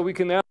 so we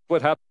can ask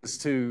what happens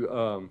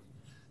to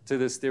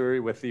this theory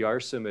with the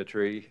R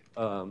symmetry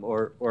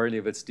or any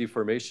of its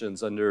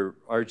deformations under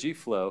RG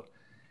flow.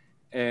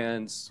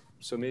 And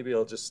so maybe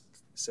I'll just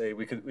say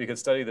we could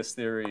study this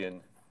theory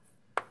in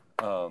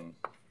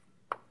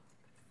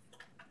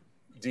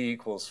D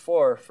equals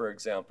 4, for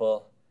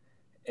example.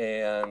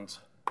 And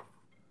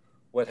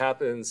what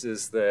happens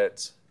is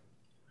that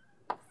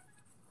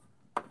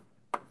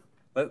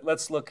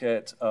let's look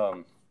at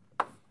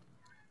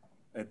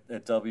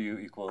W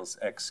equals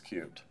x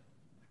cubed.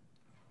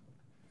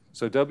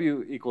 So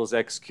W equals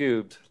x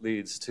cubed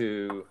leads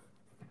to,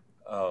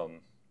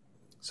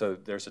 so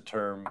there's a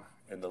term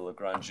in the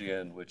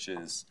Lagrangian, which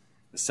is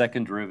the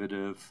second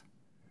derivative.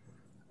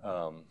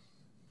 I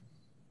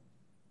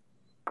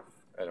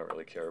don't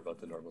really care about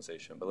the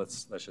normalization, but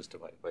let's just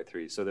divide by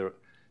 3. So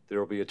there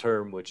will be a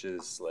term which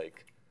is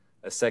like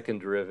a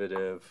second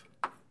derivative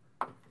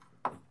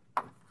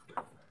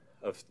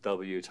of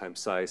W times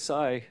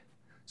psi.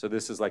 So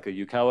this is like a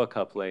Yukawa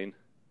coupling.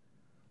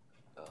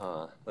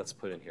 Let's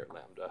put in here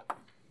lambda.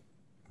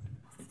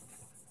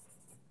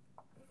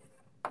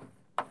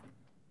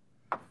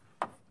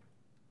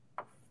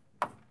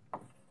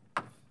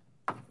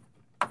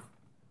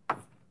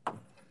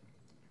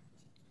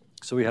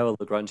 So we have a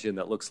Lagrangian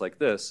that looks like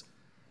this.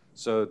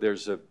 So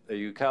there's a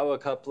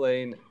Yukawa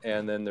coupling,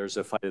 and then there's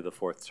a phi to the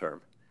 4th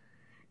term.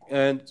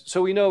 And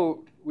so we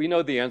know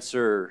the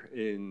answer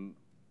in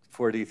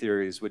 4D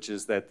theories, which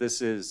is that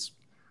this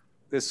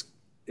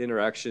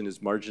interaction is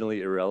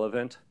marginally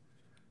irrelevant.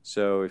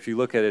 So if you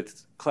look at it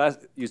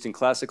using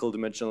classical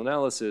dimensional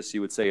analysis, you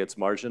would say it's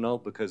marginal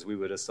because we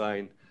would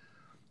assign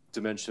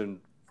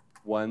dimension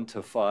 1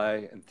 to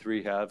phi and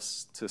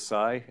 3/2 to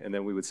psi, and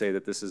then we would say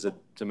that this is a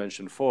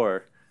dimension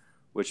 4,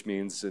 which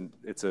means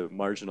it's a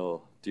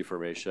marginal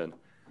deformation.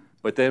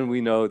 But then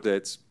we know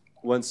that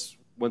once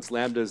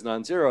lambda is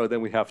non-zero,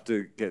 then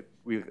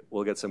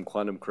we'll get some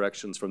quantum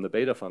corrections from the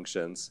beta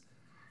functions.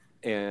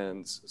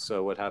 And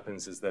so what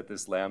happens is that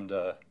this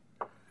lambda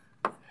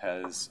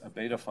has a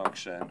beta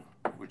function,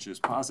 which is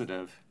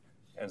positive,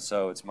 and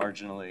so it's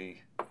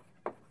marginally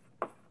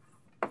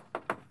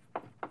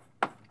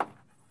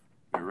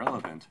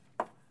irrelevant.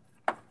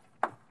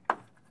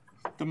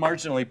 the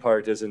marginally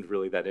part isn't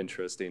really that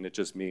interesting. It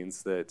just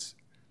means that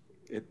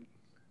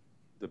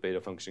the beta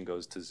function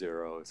goes to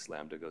 0, its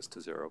lambda goes to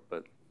 0,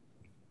 but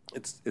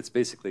it's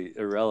basically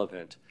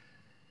irrelevant.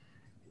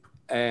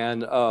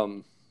 And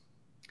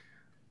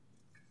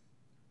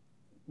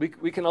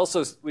we can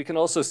also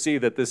see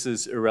that this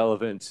is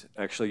irrelevant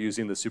actually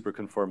using the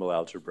superconformal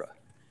algebra.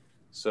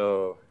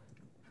 So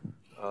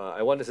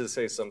I wanted to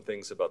say some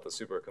things about the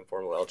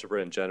superconformal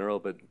algebra in general,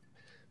 but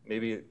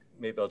maybe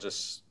I'll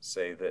just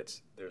say that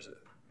there's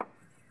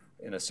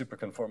in a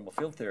superconformal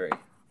field theory,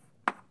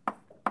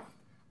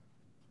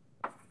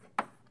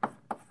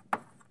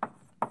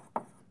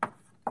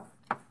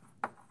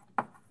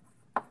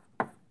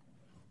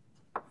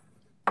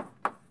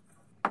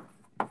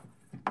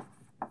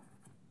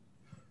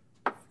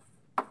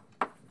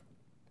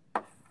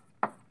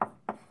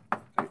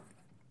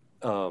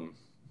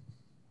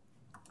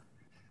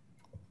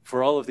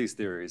 for all of these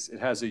theories,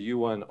 it has a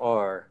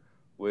U1R,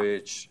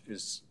 which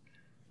is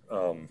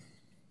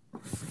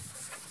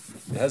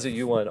it has a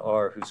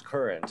U1R whose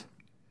current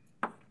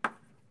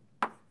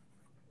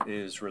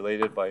is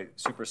related by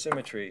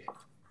supersymmetry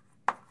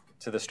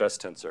to the stress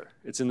tensor.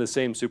 It's in the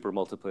same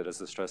supermultiplet as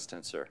the stress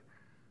tensor.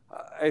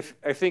 I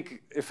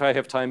think if I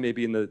have time,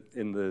 maybe in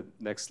the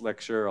next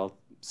lecture, I'll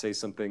say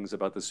some things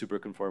about the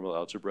superconformal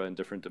algebra in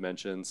different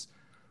dimensions.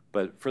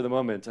 But for the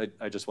moment,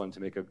 I just wanted to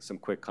make some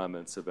quick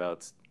comments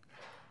about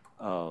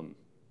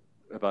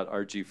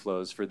RG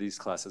flows for these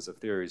classes of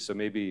theories. So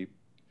maybe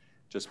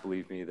just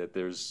believe me that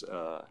there's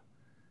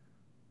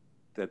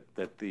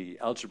that the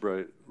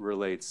algebra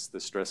relates the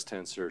stress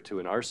tensor to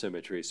an R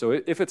symmetry. So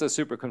if it's a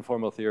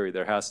superconformal theory,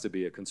 there has to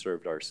be a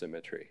conserved R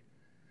symmetry.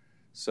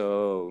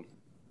 So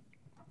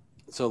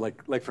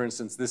like for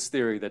instance, this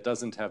theory that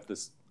doesn't have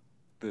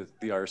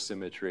the R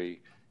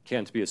symmetry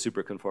can't be a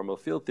superconformal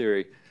field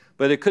theory,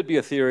 but it could be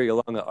a theory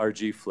along the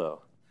RG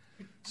flow.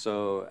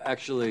 So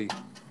actually,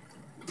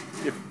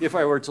 if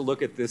I were to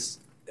look at this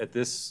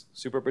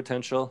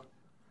superpotential,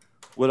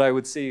 what I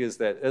would see is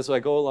that as I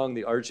go along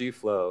the RG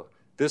flow,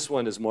 this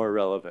one is more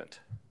relevant.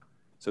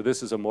 So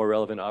this is a more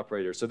relevant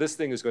operator. So this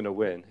thing is going to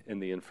win in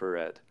the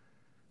infrared.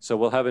 So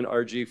we'll have an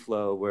RG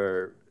flow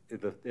where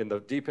in the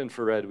deep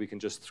infrared, we can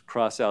just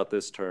cross out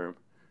this term.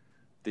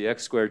 The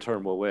x squared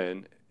term will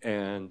win,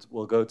 and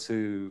we'll go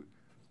to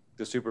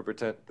the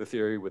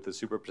theory with the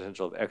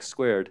superpotential of x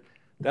squared.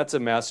 That's a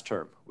mass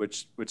term,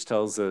 which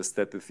tells us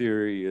that the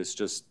theory is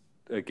just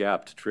a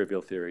gapped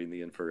trivial theory in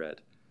the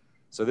infrared.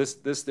 So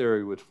this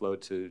theory would flow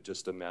to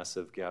just a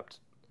massive gapped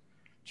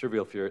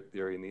trivial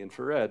theory in the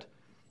infrared.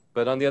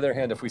 But on the other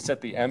hand, if we set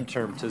the m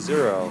term to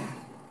 0,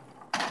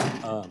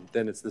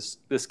 then it's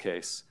this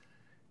case.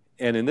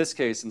 And in this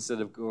case, instead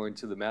of going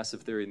to the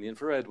massive theory in the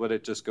infrared, what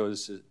it just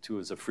goes to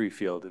is a free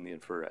field in the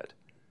infrared.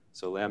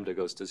 So lambda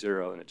goes to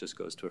 0, and it just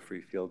goes to a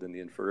free field in the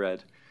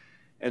infrared.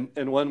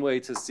 And one way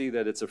to see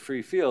that it's a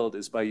free field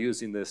is by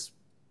using this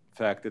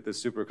fact that the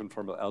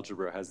superconformal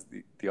algebra has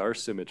the R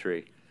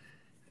symmetry.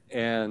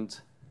 And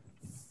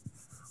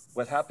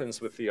what happens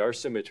with the R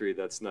symmetry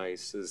that's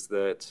nice is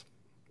that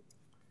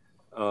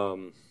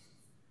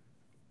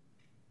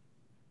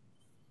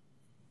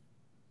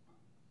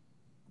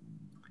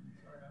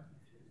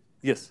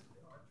yes.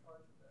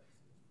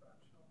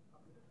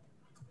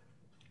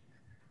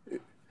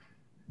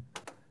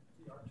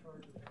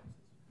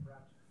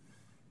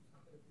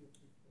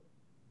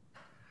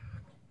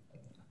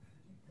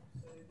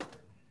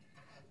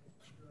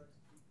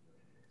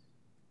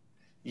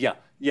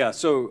 Yeah.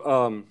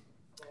 So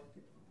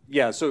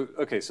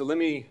okay. So let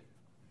me.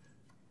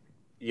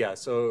 Yeah.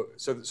 So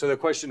the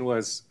question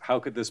was, how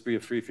could this be a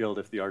free field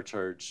if the R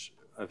charge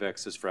of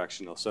X is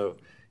fractional? So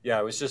yeah,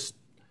 I was just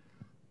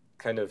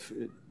kind of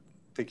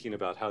thinking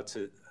about how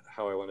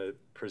I want to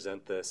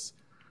present this.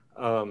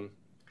 Okay.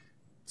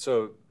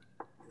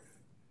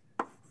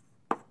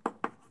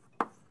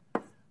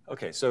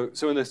 So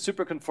in the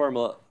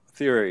superconformal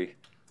theory,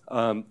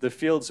 the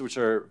fields which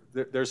are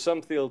there's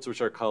some fields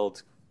which are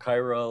called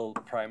chiral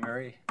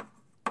primary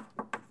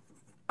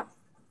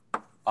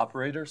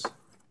operators.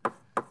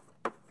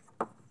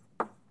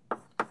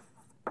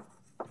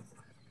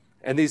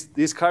 And these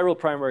chiral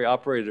primary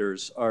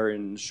operators are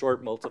in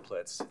short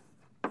multiplets.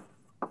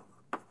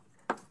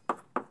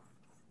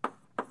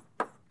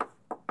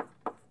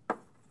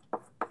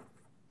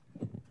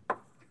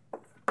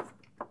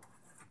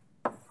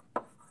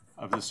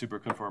 Of the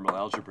superconformal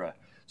algebra.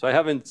 So I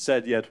haven't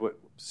said yet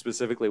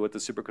specifically what the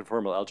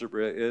superconformal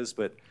algebra is,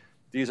 but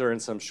these are in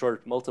some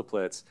short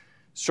multiplets.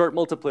 Short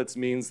multiplets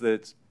means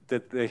that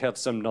they have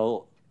some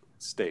null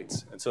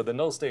states. And so the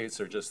null states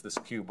are just this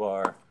Q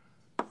bar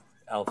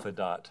alpha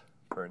dot,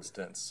 for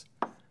instance,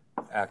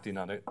 acting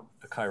on a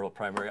chiral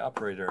primary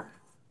operator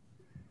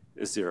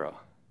is 0.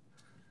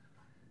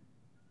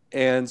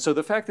 And so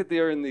the fact that they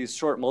are in these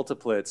short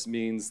multiplets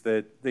means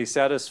that they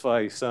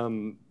satisfy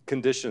some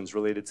conditions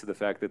related to the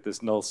fact that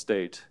this null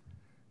state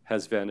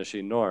has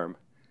vanishing norm.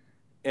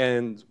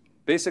 And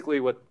basically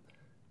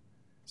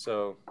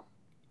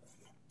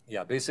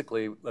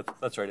basically,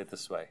 let's write it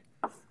this way.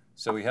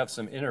 So we have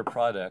some inner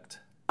product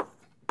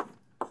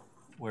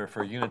where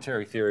for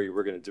unitary theory,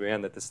 we're going to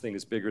demand that this thing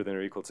is bigger than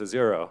or equal to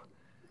 0.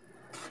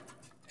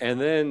 And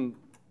then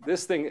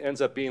this thing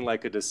ends up being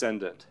like a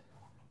descendant.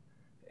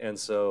 And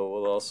so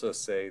we'll also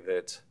say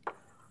that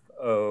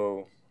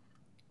O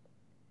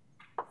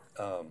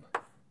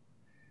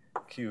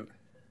Q,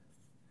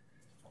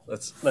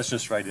 let's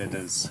just write it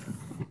as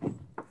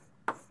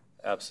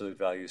absolute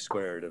value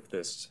squared of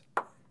this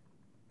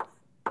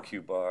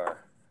Q bar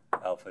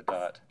alpha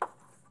dot.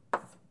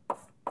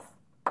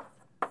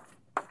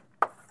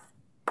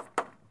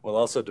 Will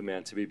also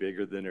demand to be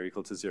bigger than or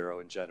equal to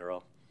 0 in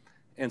general.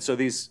 And so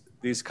these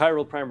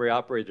chiral primary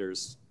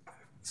operators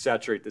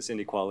saturate this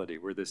inequality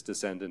where this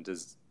descendant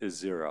is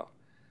 0.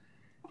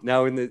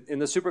 Now in the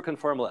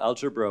superconformal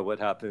algebra, what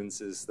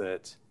happens is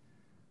that,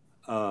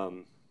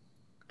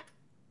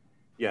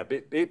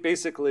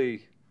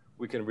 basically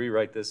we can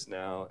rewrite this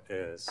now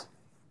as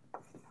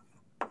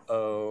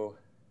O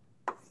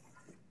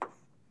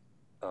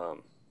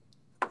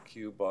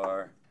Q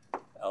bar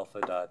alpha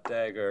dot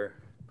dagger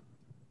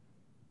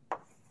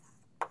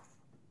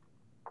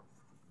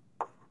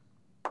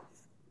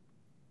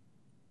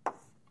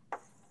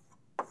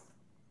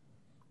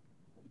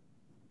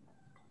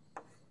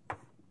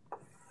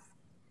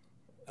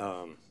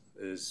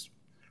is,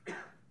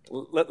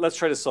 let's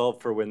try to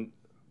solve for when,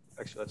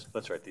 actually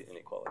let's write the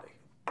inequality.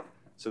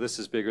 So this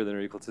is bigger than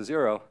or equal to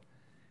 0.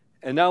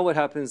 And now what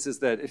happens is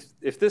that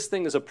if this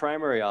thing is a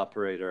primary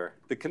operator,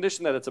 the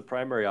condition that it's a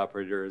primary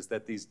operator is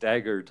that these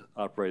daggered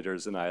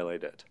operators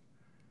annihilate it.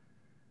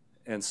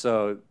 And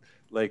so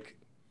like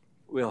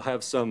we'll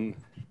have some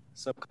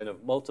kind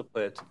of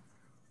multiplet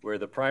where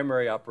the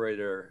primary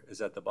operator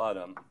is at the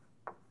bottom.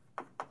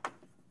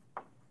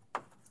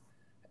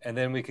 And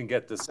then we can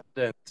get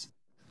descendants.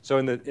 So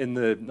in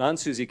the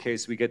non-SUSY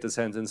case, we get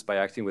descendants by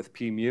acting with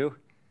P mu.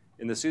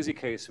 In the SUSY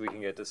case, we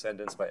can get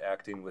descendants by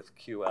acting with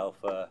Q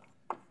alpha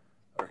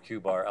or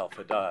Q bar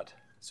alpha dot.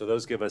 So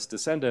those give us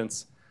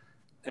descendants.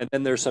 And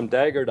then there's some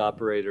daggered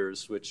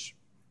operators, which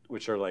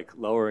are like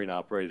lowering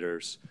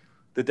operators.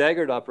 The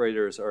daggered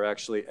operators are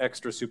actually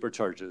extra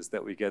supercharges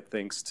that we get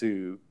thanks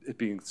to it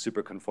being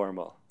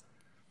superconformal.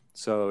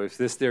 So if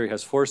this theory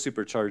has 4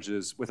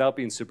 supercharges without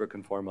being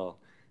superconformal,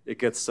 it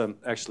gets some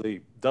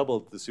actually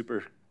doubled the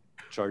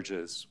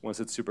supercharges once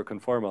it's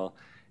superconformal.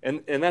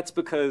 And that's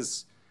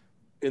because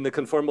in the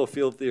conformal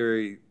field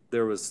theory,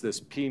 there was this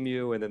P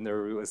mu and then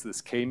there was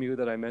this K mu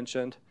that I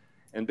mentioned.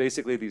 And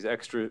basically these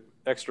extra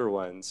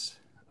ones,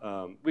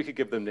 we could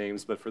give them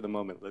names, but for the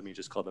moment, let me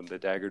just call them the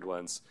daggered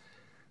ones.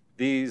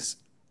 These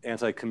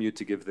anti-commute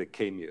to give the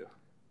K mu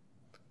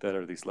that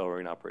are these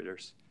lowering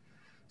operators.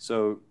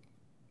 So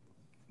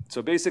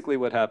basically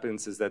what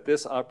happens is that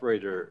this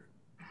operator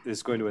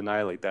is going to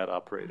annihilate that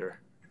operator.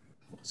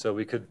 So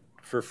we could,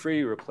 for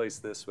free, replace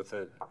this with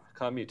a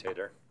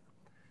commutator.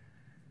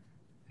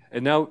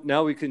 And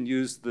now we can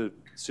use the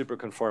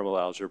superconformal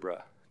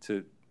algebra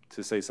to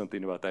say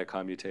something about that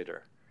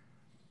commutator.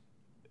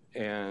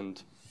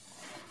 And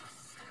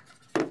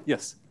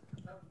yes?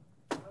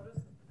 How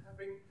does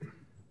having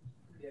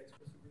the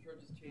extra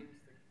supercharges change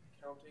the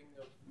counting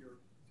of your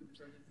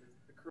supercharges?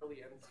 The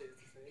curly end stays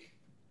the same?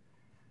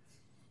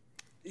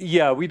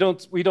 Yeah, we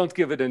don't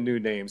give it a new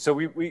name. So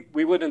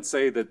we wouldn't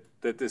say that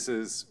this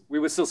is, we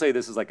would still say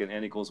this is like an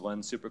n equals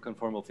 1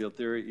 superconformal field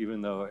theory,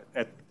 even though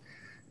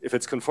if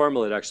it's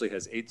conformal, it actually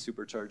has 8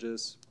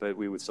 supercharges, but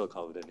we would still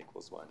call it n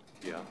equals 1.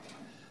 Yeah.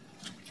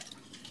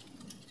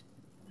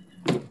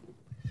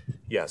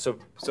 Yeah, so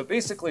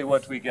basically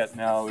what we get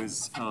now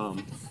is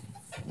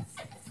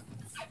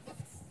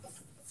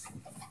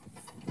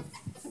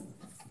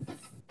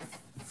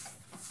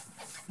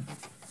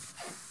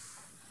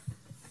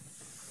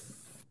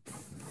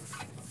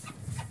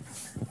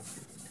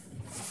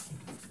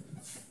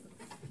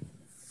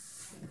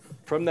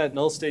from that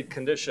null state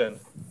condition,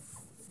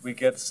 we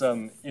get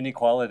some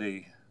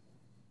inequality.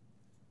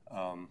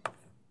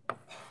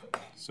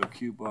 So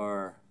Q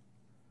bar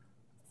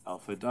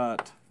alpha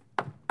dot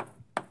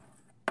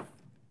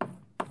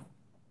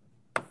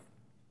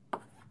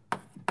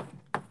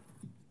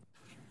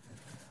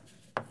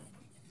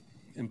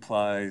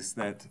implies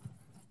that,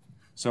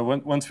 so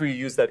once we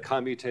use that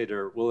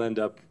commutator, we'll end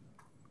up,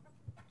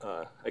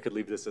 I could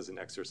leave this as an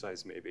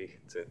exercise maybe.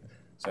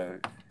 So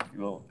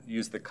we'll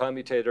use the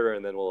commutator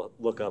and then we'll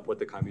look up what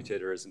the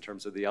commutator is in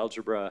terms of the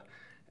algebra,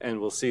 and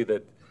we'll see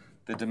that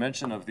the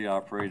dimension of the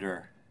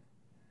operator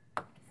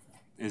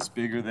is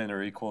bigger than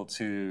or equal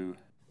to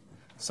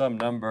some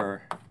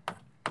number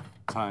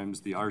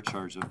times the R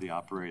charge of the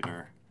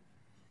operator.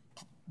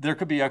 There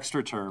could be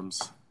extra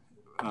terms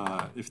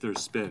if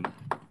there's spin.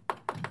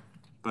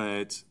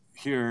 But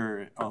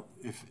here,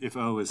 if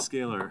O is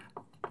scalar,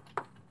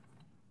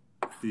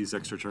 these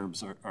extra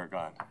terms are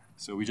gone.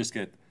 So we just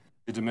get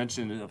the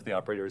dimension of the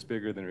operator is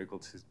bigger than or equal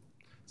to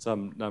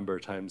some number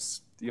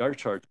times the R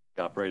charge of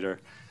the operator.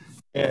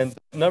 And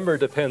the number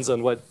depends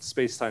on what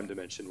space-time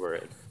dimension we're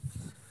in.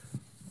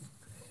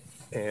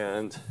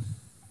 And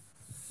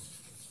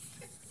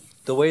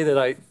the way that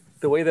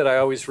I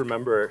always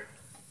remember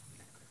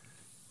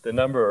the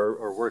number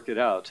or work it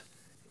out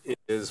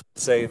is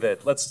say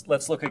that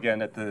let's look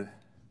again at the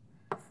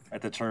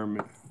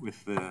term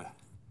with the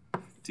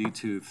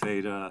d2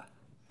 theta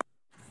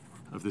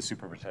of the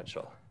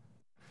superpotential.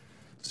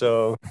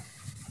 So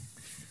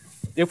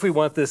if we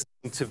want this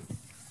to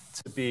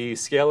be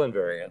scale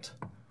invariant,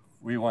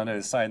 we want to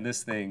assign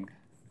this thing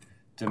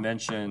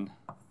dimension,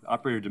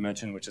 operator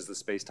dimension, which is the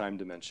space-time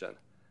dimension.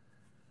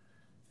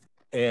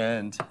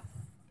 And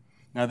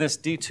now this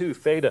d2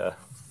 theta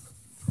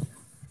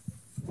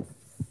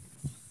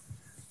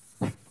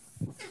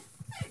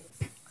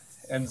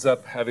ends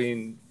up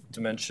having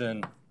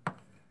dimension,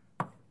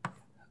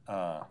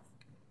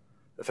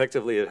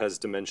 effectively it has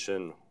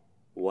dimension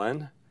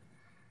 1.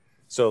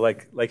 So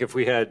like if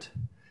we had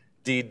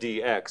d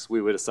dx,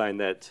 we would assign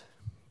that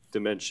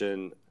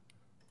dimension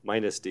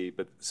minus d,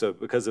 but so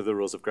because of the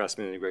rules of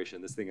Grassmann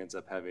integration, this thing ends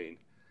up having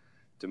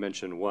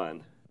dimension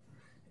 1.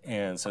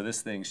 And so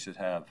this thing should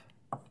have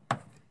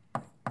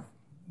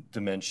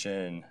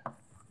dimension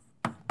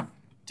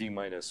d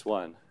minus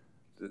 1,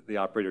 the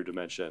operator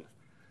dimension.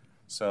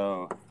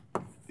 So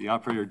the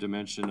operator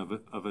dimension of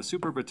a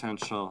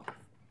superpotential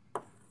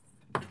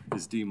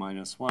is d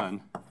minus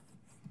 1.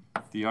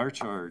 The R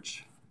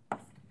charge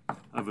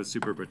of a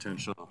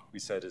superpotential, we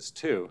said, is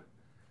 2.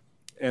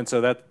 And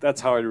so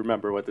that's how I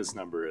remember what this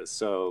number is.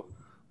 So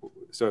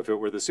if it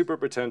were the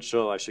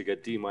superpotential, I should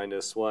get d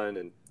minus 1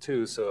 and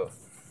 2. So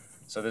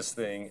this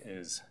thing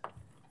is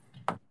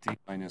d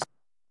minus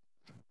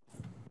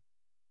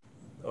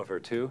over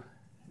 2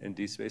 in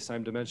d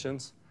spacetime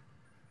dimensions.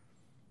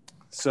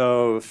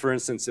 So for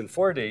instance, in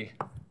 4D,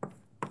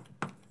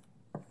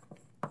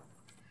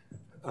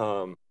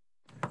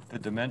 the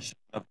dimension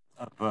of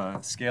a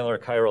scalar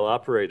chiral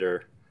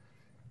operator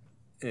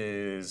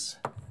is,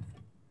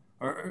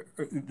 or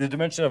the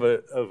dimension of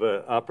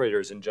a operator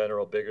is in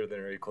general bigger than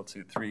or equal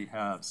to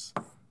 3/2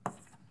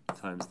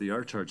 times the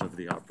R charge of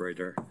the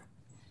operator.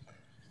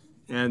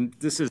 And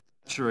this is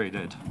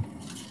saturated.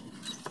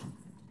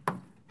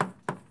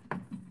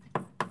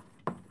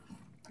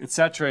 It's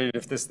saturated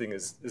if this thing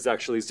is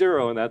actually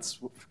 0, and that's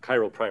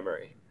chiral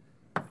primary.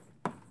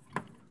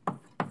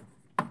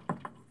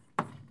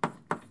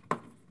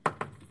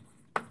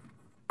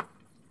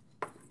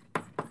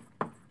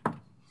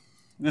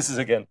 This is,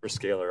 again, for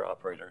scalar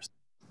operators.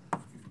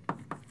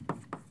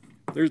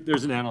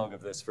 There's an analog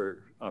of this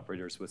for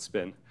operators with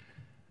spin.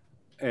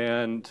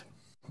 And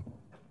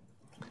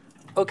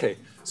OK,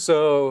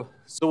 so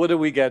what do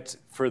we get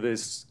for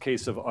this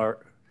case of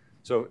R?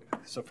 So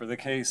for the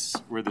case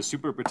where the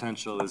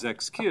superpotential is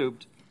x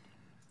cubed,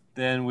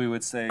 then we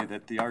would say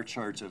that the R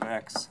charge of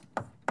x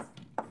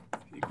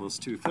equals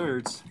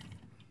 2/3.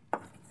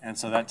 And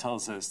so that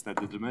tells us that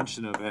the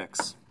dimension of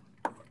x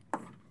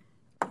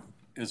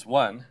is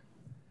 1.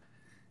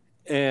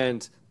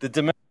 And the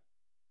dimension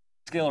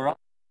of scalar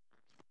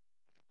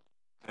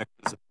operator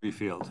is a free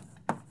field.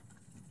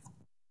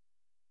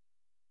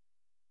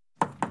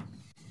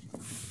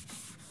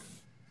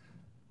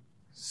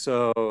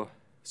 So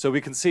we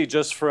can see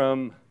just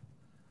from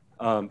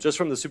the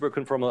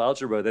superconformal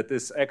algebra that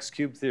this x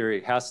cubed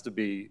theory has to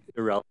be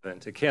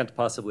irrelevant. It can't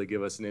possibly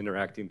give us an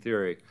interacting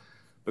theory.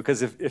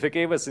 Because if it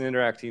gave us an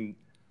interacting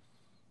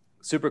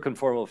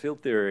superconformal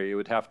field theory, it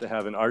would have to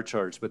have an R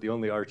charge, but the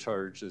only R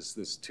charge is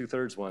this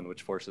 2/3 one,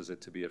 which forces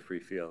it to be a free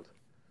field.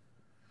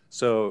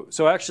 So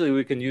actually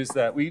we can use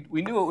that. We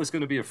knew it was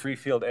going to be a free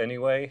field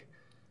anyway.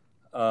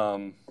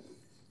 So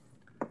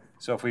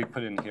if we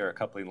put in here a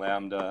coupling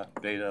lambda,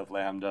 beta of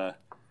lambda,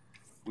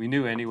 we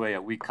knew anyway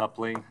at weak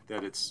coupling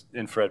that it's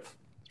infrared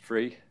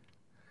free.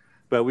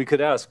 But we could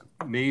ask,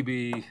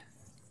 maybe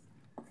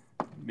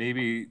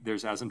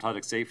there's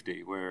asymptotic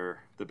safety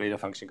where the beta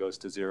function goes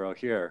to 0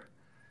 here.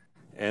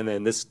 And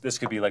then this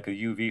could be like a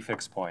UV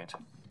fixed point.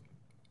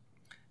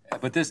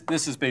 But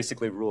this is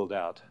basically ruled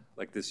out,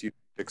 like this UV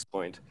fixed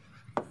point.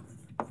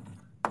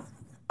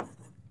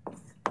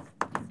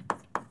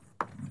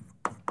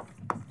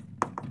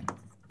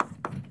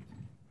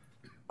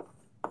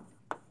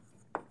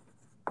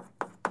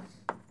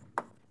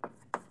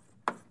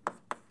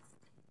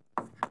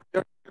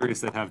 There are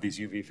theories that have these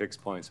UV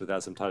fixed points with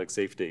asymptotic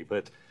safety,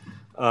 but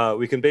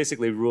we can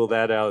basically rule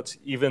that out,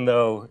 even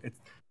though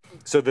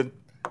so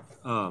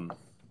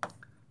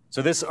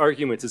this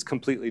argument is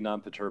completely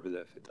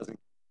non-perturbative. It doesn't get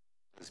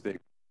this big.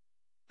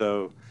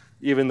 So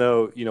even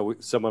though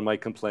someone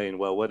might complain,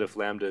 well, what if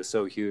lambda is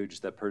so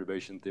huge that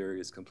perturbation theory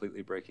is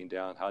completely breaking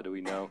down? How do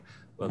we know?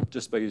 Well,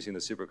 just by using the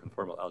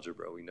superconformal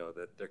algebra, we know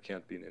that there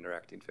can't be an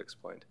interacting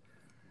fixed point.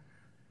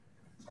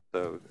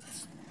 So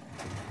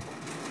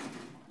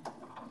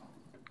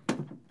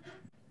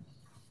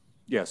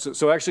yeah,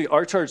 so actually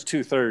R charge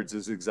 2/3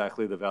 is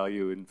exactly the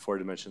value in 4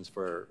 dimensions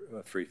for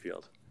a free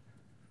field.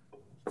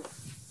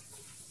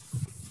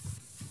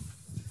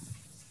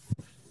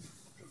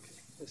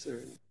 Is there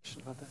any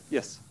question about that?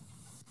 Yes.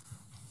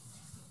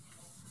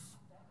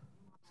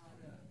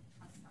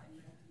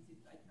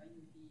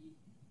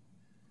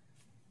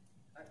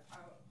 I'm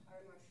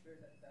not sure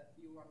that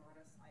you are not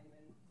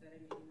assignment that I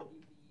mean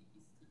UV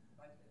is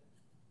like a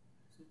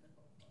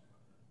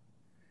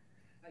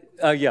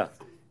superconformal. Yeah.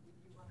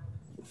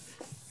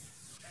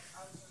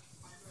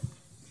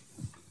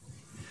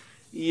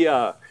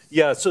 Yeah,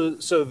 yeah. So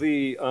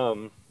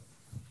the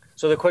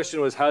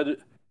question was how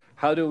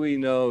do we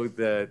know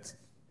that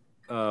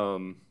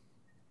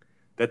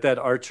that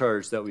R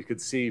charge that we could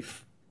see,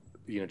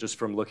 just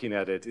from looking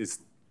at it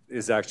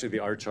is actually the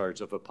R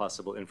charge of a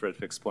possible infrared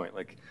fixed point.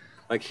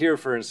 Like here,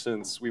 for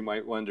instance, we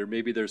might wonder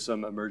maybe there's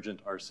some emergent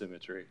R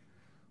symmetry,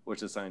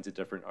 which assigns a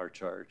different R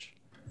charge.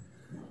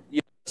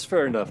 Yeah, that's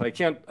fair enough. I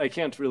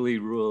can't really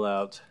rule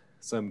out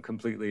some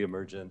completely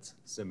emergent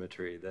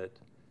symmetry that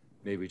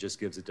maybe just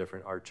gives a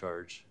different R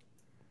charge.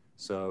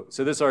 So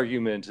this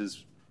argument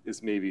is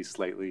maybe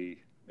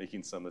slightly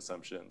making some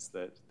assumptions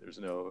that there's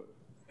no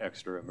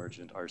extra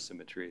emergent R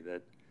symmetry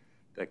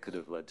that could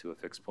have led to a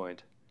fixed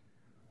point.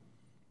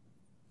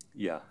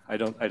 Yeah, I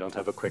don't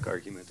have a quick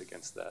argument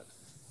against that.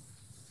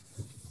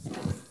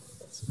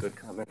 That's a good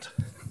comment.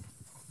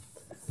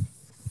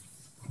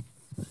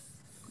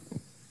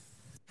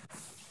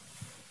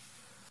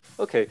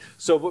 Okay,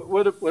 so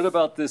what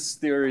about this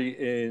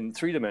theory in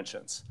 3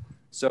 dimensions?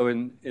 So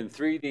in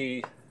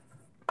 3D,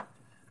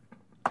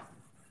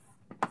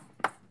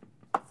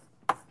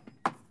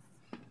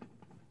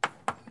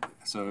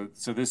 so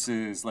this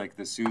is like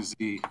the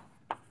SUSY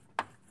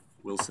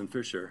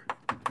Wilson-Fisher.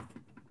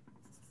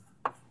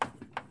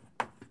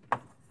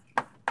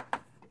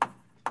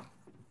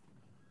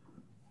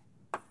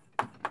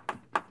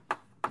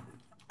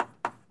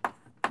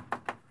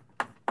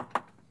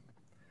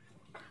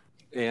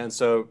 And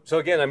so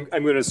again, I'm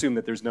going to assume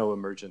that there's no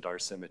emergent R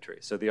symmetry.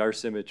 So the R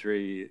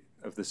symmetry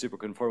of the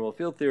superconformal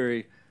field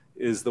theory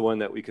is the one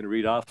that we can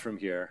read off from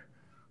here.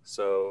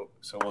 So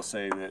we'll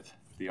say that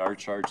the R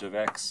charge of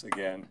X,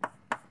 again,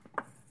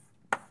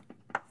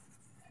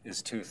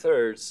 is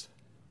 2/3.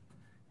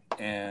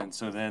 And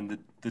so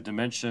then the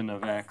dimension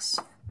of X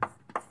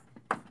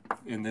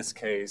in this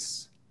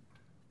case,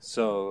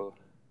 so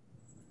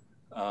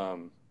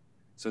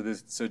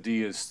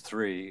D is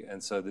 3,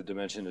 and so the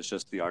dimension is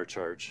just the R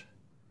charge.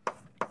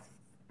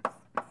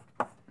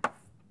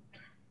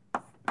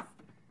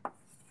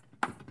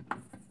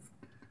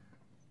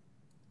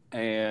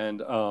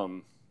 And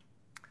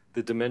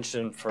the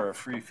dimension for a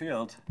free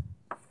field,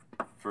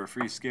 for a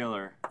free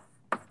scalar,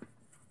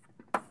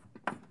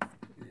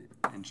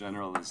 in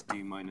general is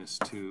D minus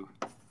 2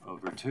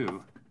 over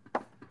 2,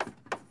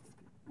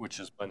 which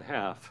is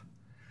 1/2.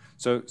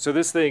 So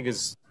this thing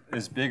is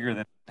bigger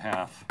than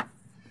 1/2.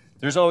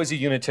 There's always a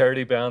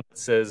unitarity bound that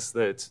says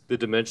that the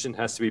dimension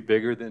has to be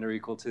bigger than or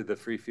equal to the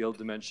free field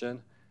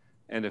dimension.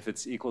 And if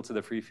it's equal to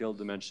the free field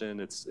dimension,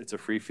 it's a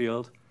free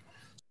field.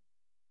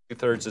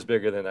 2/3 is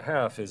bigger than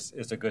 1/2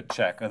 is a good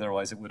check.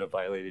 Otherwise, it would have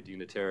violated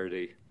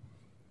unitarity.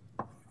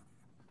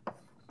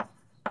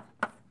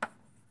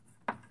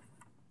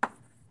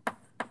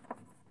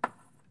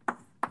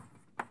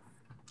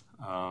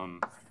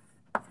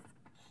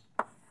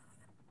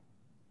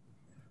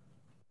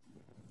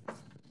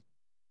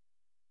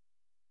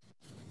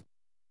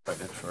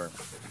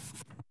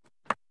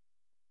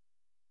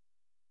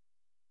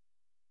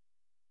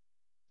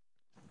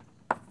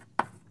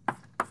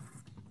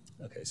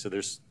 Okay, so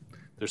there's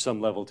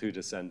some level 2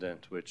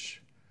 descendant,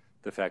 which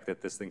the fact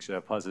that this thing should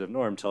have positive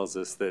norm tells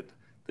us that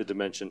the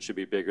dimension should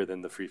be bigger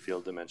than the free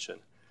field dimension.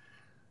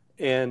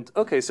 And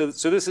okay, so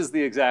this is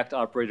the exact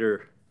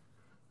operator.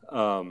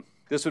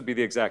 This would be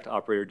the exact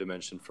operator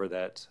dimension for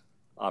that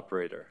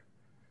operator.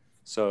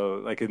 So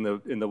like in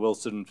the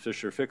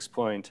Wilson-Fisher fixed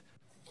point.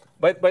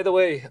 By the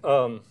way,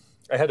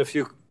 I had a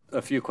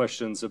few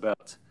questions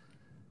about.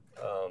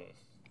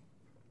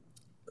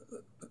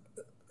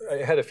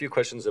 I had a few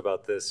questions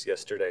about this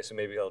yesterday, so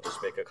maybe I'll just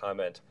make a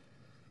comment.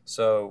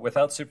 So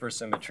without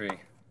supersymmetry,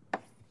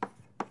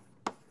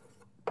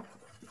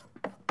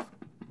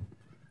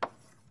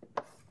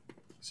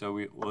 so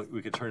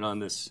we could turn on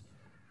this.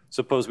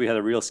 Suppose we had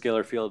a real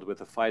scalar field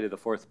with a phi to the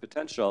 4th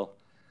potential,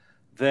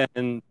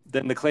 then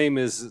the claim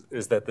is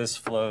that this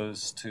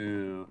flows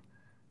to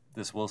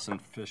this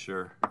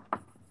Wilson-Fisher.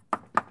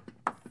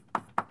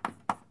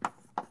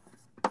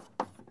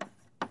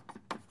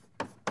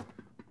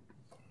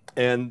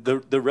 And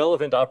the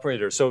relevant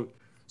operator, so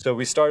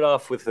we start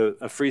off with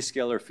a free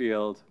scalar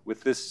field.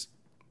 With this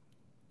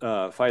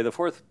phi to the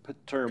 4th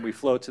term, we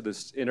flow to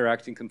this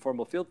interacting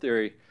conformal field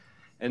theory.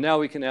 And now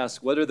we can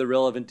ask, what are the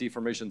relevant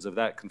deformations of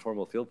that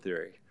conformal field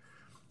theory?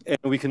 And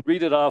we can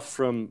read it off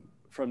from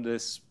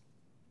this.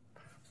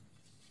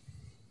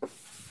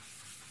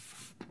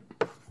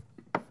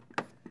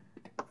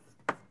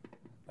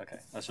 Okay,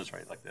 let's just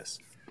write it like this.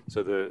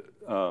 So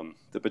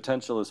the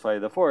potential is phi to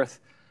the 4th.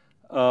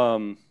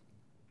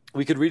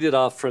 We could read it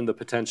off from the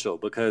potential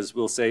because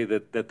we'll say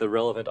that the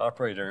relevant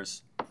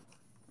operators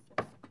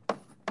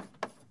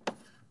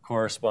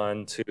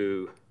correspond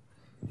to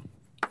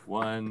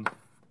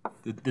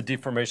the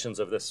deformations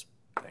of this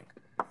thing.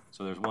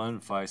 So there's 1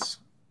 phi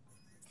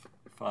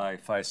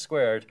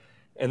squared,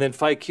 and then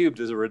phi cubed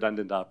is a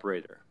redundant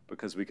operator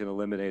because we can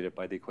eliminate it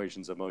by the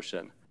equations of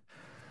motion.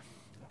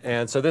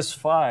 And so this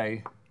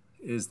phi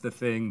is the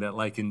thing that,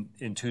 like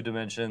in 2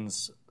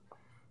 dimensions,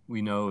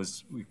 we know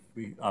is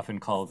we often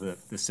call the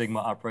sigma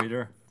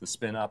operator, the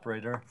spin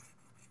operator.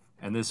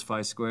 And this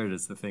phi squared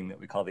is the thing that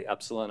we call the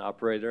epsilon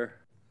operator.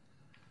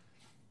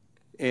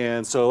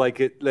 And so like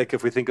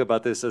if we think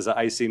about this as an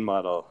Ising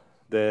model,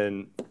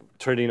 then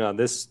turning on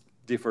this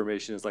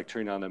deformation is like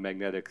turning on a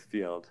magnetic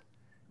field.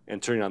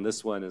 And turning on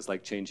this one is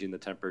like changing the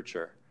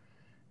temperature.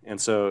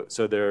 And so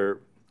they're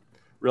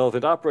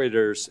relevant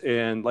operators.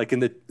 And like in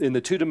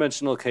the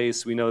two-dimensional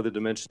case, we know the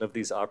dimension of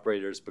these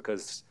operators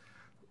because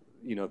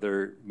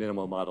they're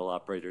minimal model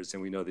operators,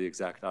 and we know the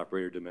exact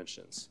operator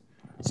dimensions.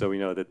 So we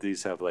know that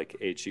these have like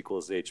h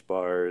equals h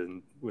bar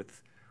and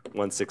with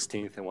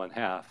 1/16 and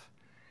 1/2.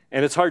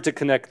 And it's hard to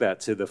connect that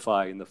to the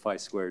phi and the phi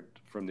squared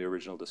from the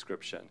original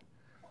description.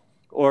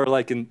 Or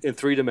like in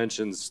 3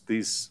 dimensions,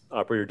 these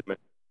operator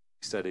dimensions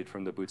are studied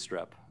from the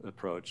bootstrap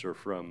approach or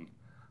from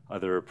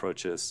other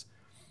approaches.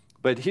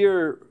 But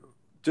here,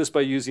 just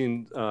by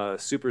using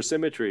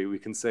supersymmetry, we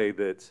can say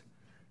that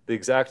the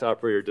exact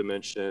operator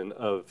dimension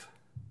of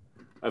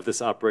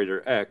this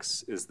operator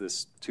x is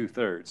this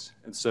 2/3.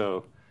 And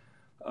so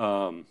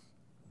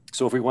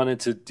if we wanted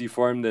to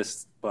deform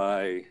this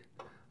by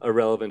a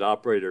relevant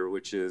operator,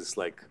 which is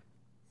like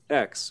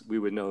x, we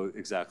would know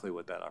exactly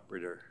what that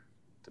operator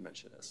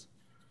dimension is.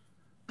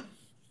 Okay.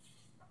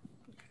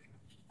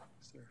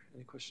 Is there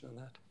any question on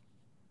that?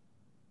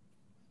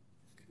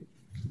 Okay.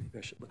 Maybe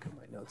I should look at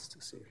my notes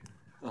to see.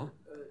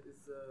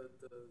 Is the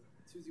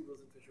SUSY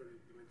Wilson-Fisher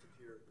you mentioned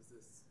here, is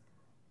this,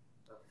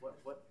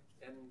 what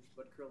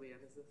curly n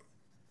is this?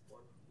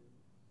 1,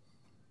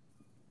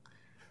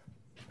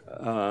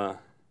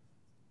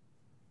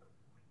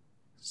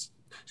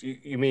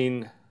 2? You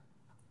mean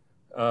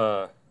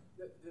Right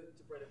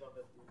above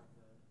it,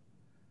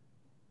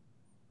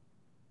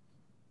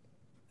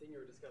 the thing you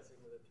were discussing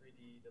with a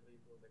 3D W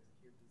equals x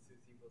cubed, the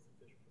SUSY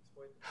Wilson-Fisher fixed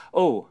point?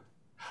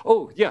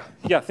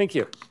 Yeah, thank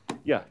you.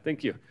 Yeah,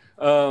 thank you.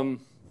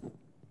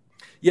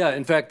 Yeah,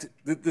 in fact,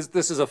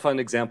 this is a fun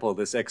example,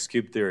 this x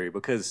cubed theory,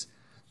 because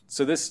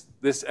so this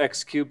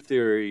x cubed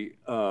theory,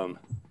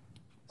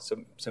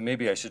 so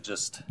maybe I should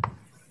just,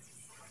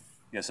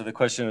 so the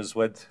question is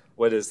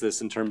what is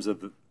this in terms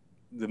of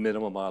the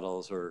minimal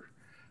models or,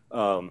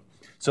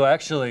 so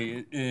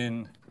actually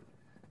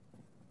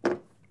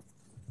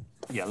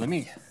let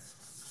me.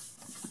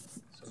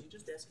 So you're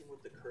just asking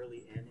what the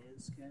curly n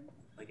is, Ken?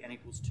 Like n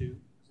equals 2? Is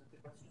that the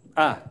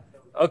question?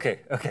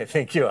 Okay,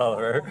 thank you,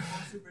 Oliver. More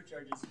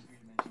supercharges in 3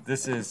 dimensions.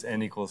 This is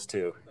n equals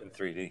 2 in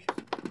 3D.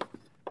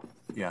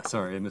 Yeah,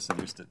 sorry, I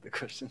misunderstood the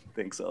question.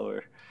 Thanks,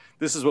 Oliver.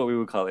 This is what we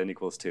would call n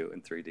equals 2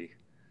 in 3D.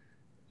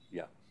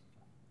 Yeah.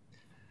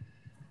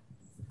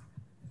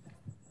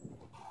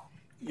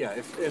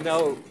 Yeah, and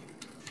now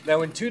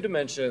in 2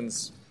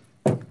 dimensions,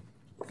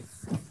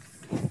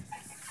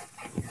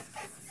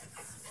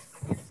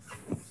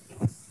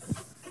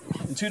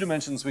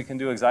 we can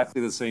do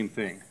exactly the same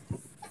thing.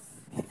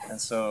 And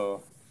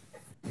so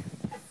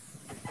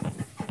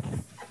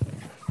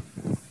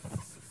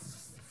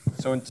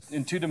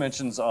in 2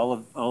 dimensions,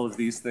 all of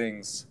these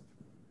things.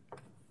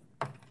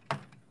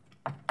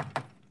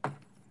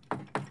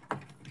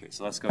 Okay,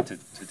 so let's go to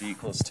d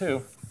equals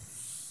 2.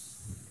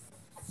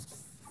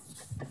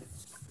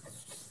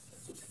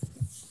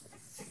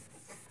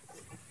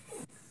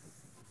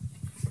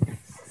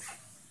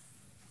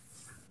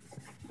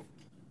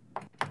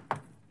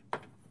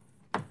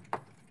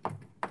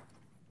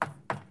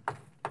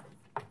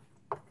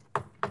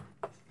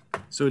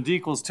 So in d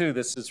equals 2,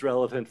 this is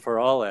relevant for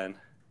all n.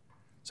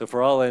 So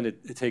for all n,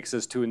 it takes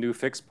us to a new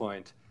fixed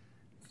point.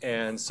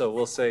 And so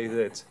we'll say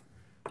that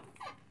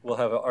we'll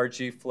have an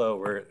RG flow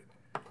where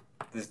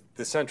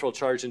the central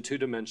charge in 2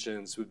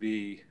 dimensions would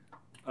be,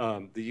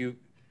 in the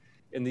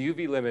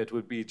UV limit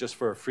would be just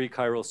for a free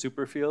chiral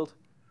superfield.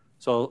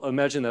 So I'll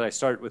imagine that I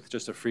start with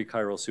just a free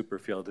chiral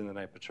superfield, and then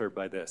I perturb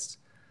by this.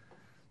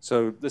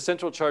 So the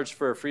central charge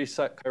for a free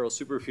chiral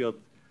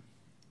superfield,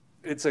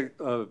 it's a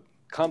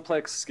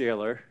complex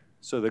scalar.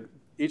 So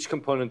each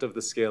component of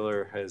the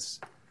scalar has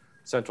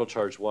central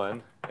charge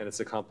 1, and it's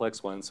a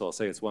complex one, so I'll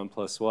say it's 1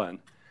 plus 1.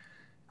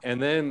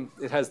 And then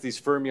it has these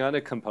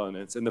fermionic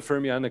components, and the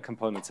fermionic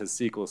components has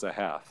c equals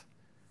 1/2.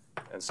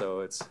 And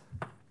so it's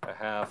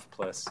 1/2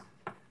 plus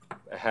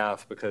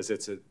 1/2 because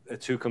it's a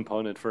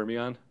 2-component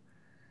fermion.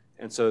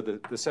 And so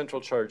the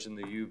central charge in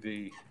the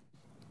UV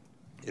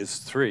is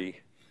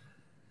 3.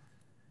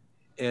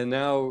 And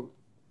now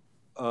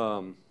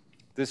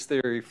this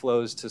theory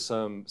flows to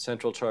some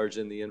central charge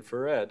in the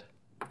infrared.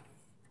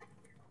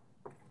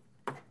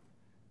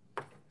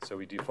 So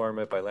we deform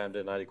it by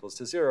lambda not equals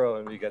to 0,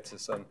 and we get to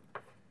some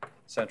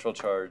central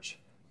charge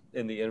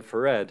in the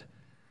infrared.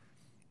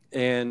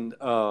 And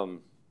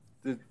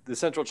the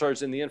central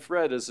charge in the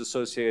infrared is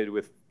associated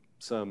with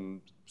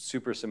some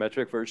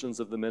supersymmetric versions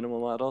of the minimal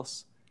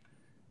models.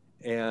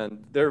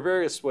 And there are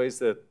various ways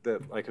that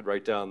I could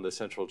write down the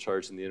central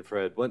charge in the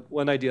infrared.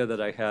 One idea that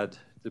I had,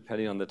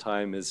 depending on the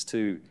time, is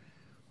to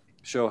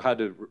show how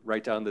to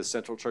write down the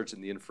central charge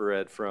in the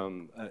infrared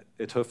from a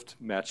 't Hooft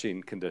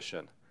matching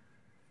condition.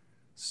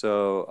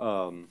 So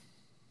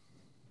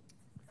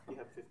you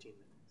have 15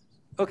 minutes.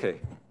 Okay.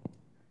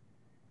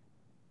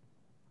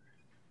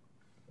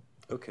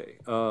 Okay.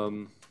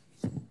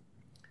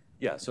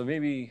 yeah, so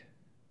maybe,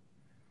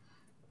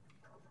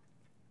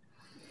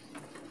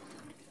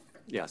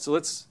 yeah, so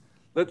let's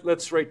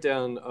write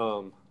down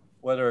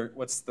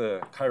what's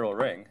the chiral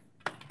ring.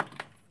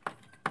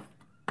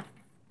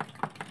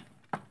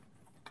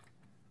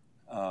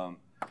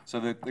 So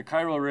the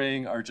chiral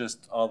ring are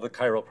just all the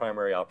chiral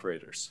primary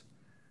operators.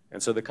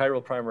 And so the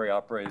chiral primary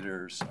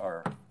operators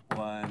are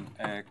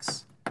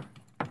 1x,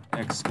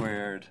 x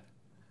squared,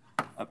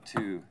 up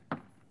to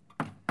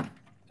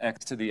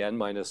x to the n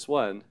minus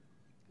 1.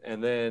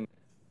 And then,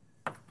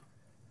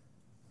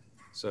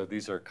 so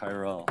these are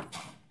chiral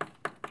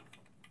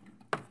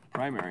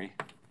primary.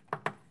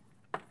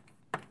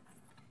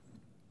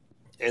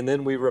 And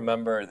then we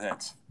remember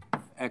that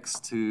x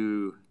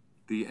to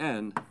the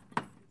n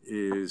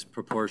is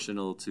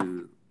proportional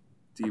to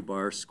d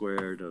bar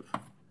squared of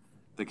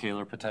the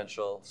Kähler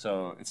potential,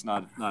 so it's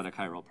not a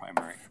chiral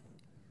primary.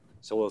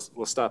 So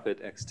we'll stop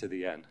at x to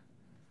the n.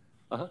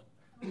 Uh-huh.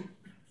 If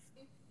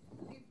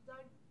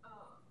that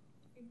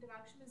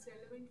interaction is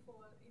relevant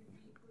for in v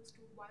equals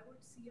 2, why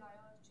would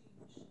CIR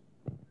change?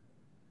 Like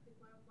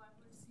why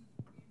would C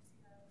and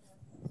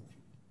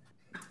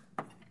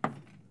CIR?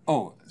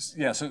 Oh,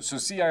 yeah, so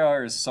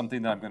CIR is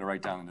something that I'm going to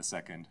write down in a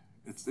second.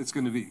 It's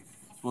going to be,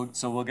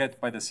 so we'll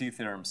get by the C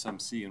theorem some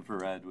C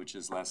infrared, which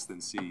is less than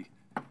C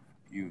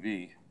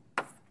UV.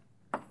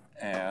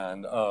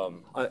 And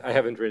I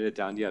haven't written it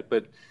down yet,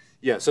 but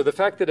yeah, so the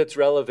fact that it's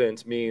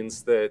relevant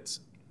means that,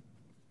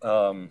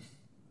 so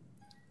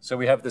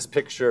we have this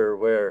picture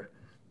where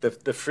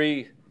the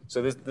free,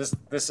 so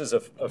this is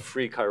a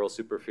free chiral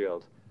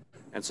superfield.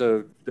 And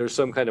so there's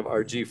some kind of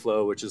RG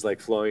flow, which is like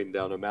flowing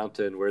down a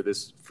mountain where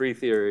this free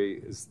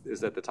theory is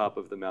at the top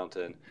of the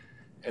mountain.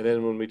 And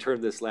then when we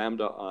turn this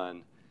lambda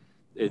on,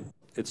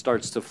 it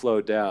starts to flow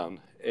down.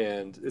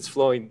 And it's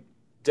flowing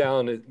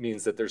down, it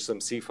means that there's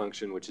some C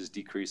function which is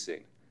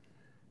decreasing.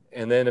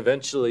 And then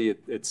eventually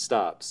it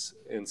stops.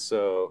 And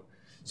so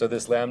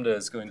this lambda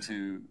is going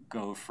to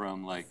go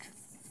from like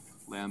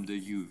lambda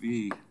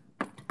UV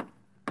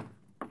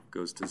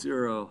goes to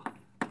 0,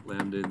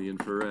 lambda in the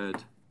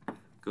infrared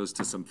goes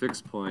to some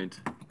fixed point.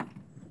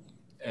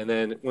 And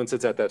then once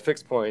it's at that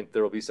fixed point,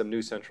 there will be some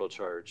new central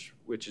charge,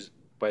 which is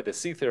by the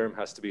C theorem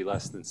has to be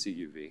less than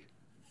CUV.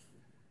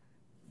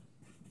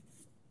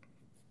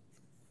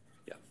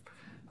 Yeah.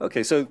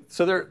 Okay, so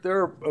there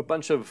are a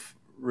bunch of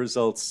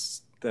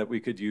results that we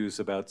could use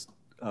about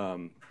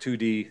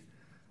 2D.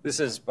 This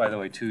is, by the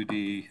way,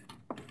 2D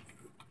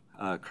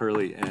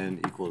curly n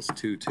equals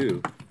 2,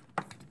 2,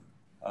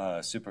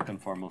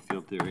 superconformal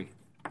field theory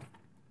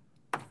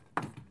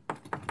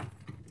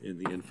in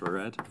the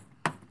infrared.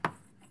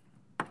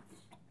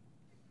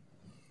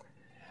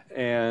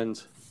 And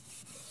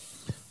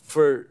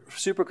for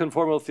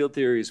superconformal field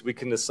theories, we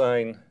can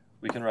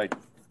write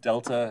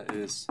delta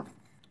is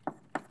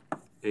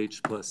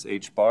h plus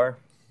h bar.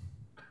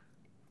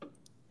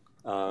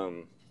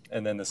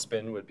 And then the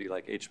spin would be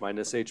like h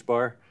minus h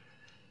bar.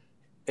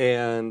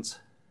 And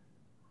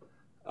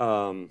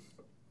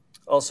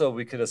also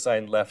we could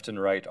assign left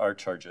and right R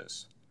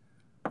charges.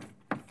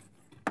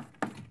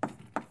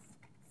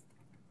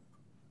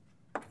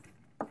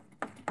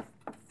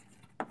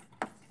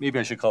 Maybe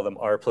I should call them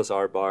R plus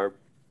R bar.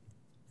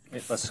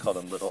 Let's call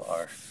them little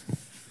r.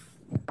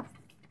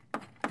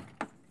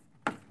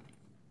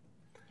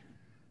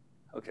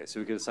 Okay, so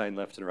we can assign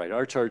left and right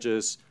R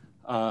charges.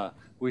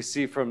 We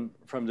see from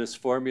this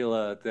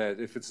formula that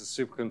if it's a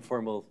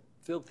superconformal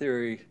field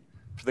theory,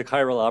 for the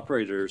chiral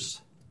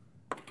operators,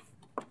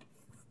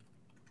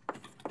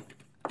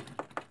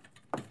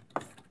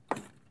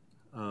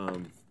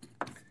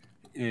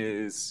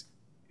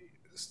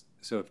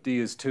 so if D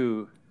is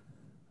 2,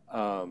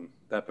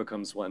 that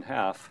becomes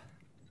 1/2.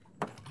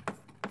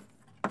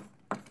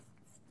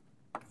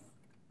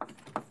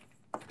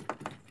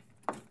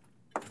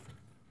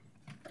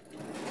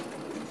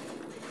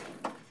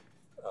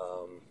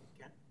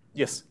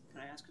 Yes. Can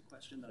I ask a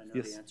question that I know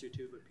Yes. the answer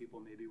to, but people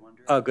may be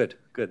wondering? Oh, good,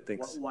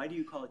 thanks. Why do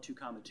you call it 2,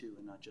 2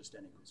 and not just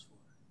n equals 4?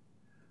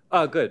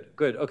 Ah,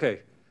 good,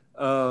 okay.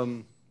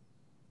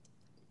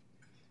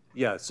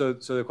 Yeah, so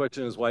the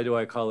question is, why do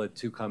I call it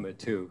 2,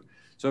 2?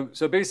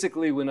 So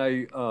basically, when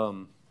I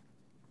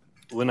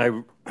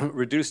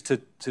reduce to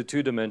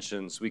 2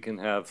 dimensions, we can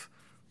have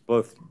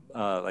both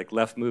like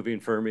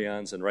left-moving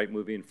fermions and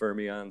right-moving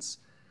fermions.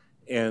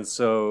 And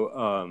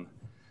so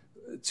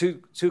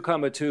 2,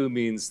 2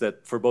 means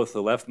that for both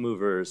the left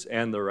movers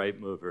and the right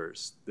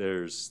movers,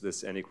 there's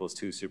this n equals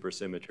 2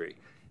 supersymmetry.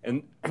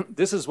 And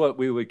this is what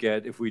we would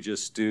get if we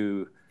just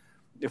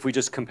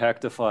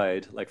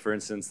compactified, like for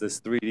instance, this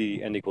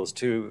 3D n equals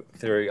 2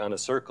 theory on a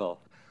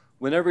circle.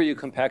 Whenever you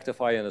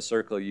compactify in a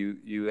circle,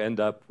 you end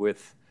up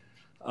with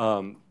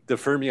the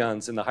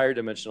fermions in the higher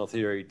dimensional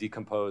theory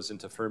decompose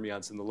into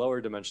fermions in the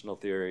lower dimensional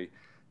theory.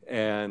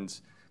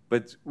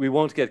 But we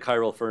won't get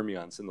chiral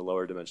fermions in the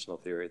lower dimensional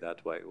theory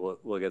that way.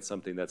 We'll get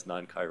something that's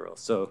non-chiral.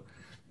 So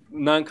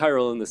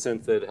non-chiral in the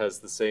sense that it has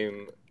the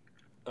same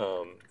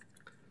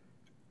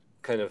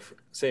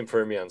same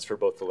fermions for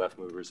both the left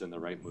movers and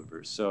the right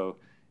movers. So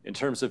in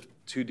terms of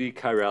 2D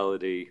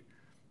chirality,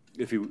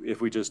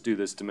 if we just do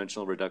this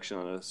dimensional reduction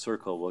on a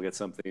circle, we'll get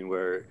something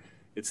where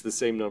it's the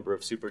same number of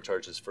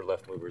supercharges for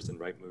left movers and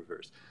right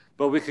movers.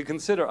 But we could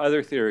consider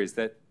other theories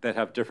that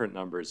have different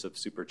numbers of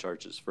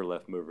supercharges for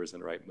left movers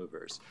and right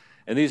movers.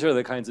 And these are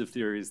the kinds of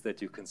theories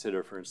that you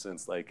consider, for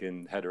instance, like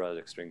in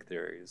heterotic string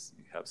theories.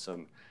 You have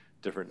some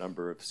different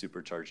number of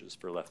supercharges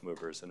for left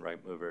movers and right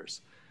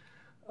movers.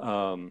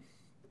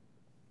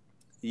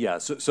 Yeah,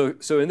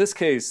 so in this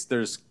case,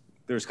 there's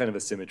kind of a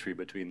symmetry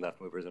between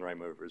left movers and right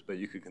movers, but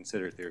you could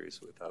consider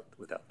theories without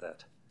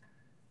that.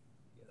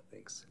 Yeah,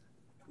 thanks.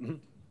 Mm-hmm.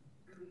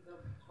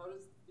 How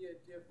does the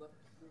idea of left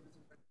movers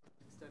and right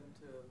movers extend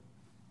to,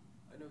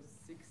 I know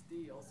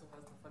 60 also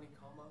has the funny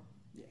comma.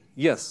 Yeah.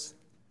 Yes.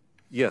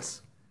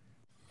 Yes.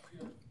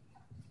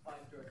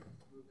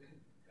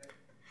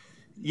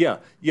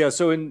 Yeah.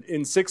 So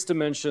in 6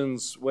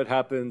 dimensions, what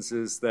happens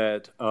is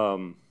that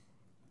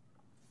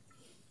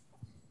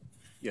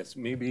yes,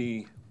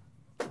 maybe.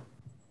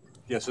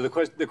 Yeah. So the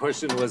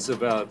question was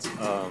about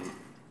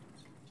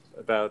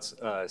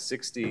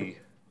 60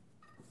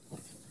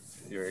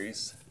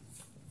 theories.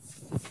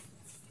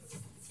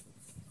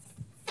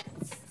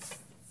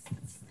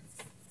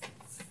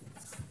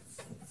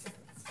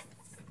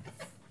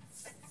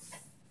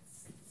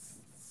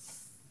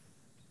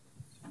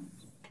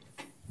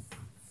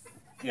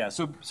 Yeah,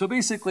 so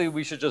basically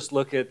we should just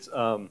look at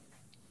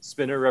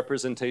spinor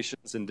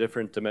representations in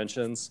different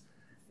dimensions.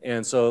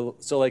 And so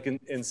like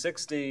in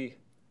 60,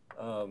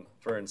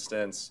 for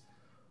instance,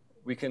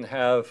 we can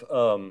have,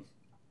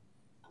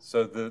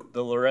 so the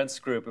Lorentz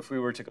group, if we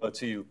were to go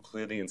to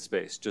Euclidean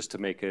space, just to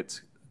make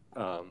it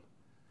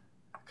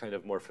kind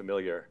of more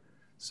familiar.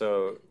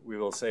 So we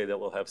will say that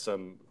we'll have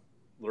some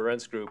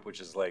Lorentz group, which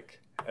is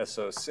like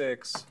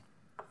SO6,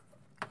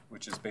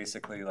 which is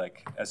basically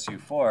like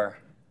SU4.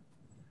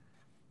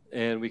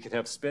 And we can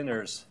have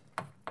spinors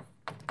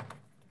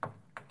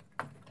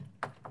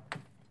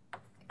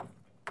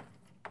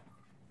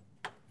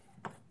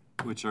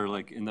which are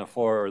like in the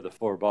 4 or the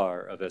 4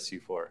 bar of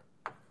SU4.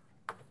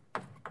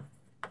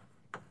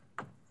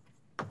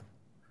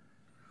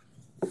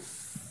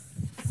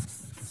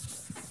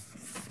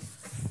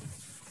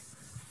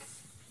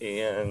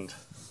 And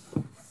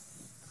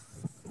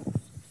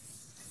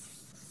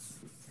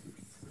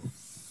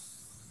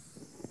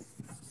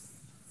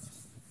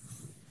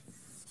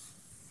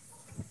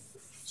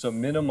so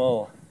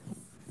minimal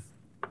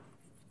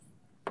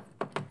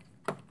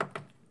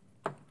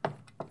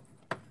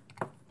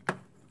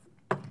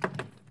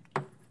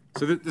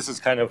so this is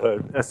kind of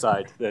an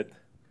aside that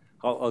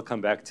I'll come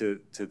back to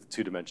the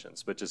 2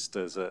 dimensions, but just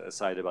as an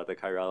aside about the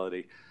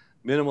chirality.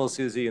 Minimal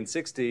SUSY in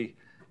 60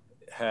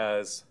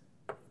 has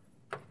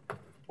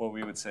what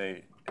we would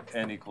say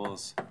n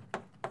equals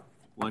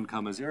 1,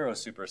 0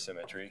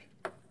 supersymmetry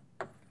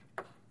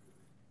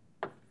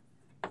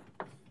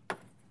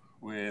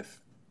with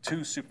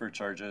 2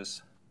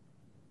 supercharges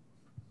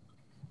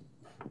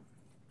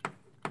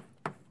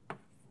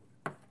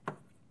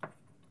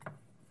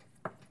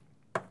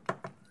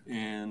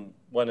in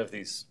one of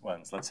these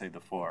ones, let's say the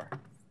 4.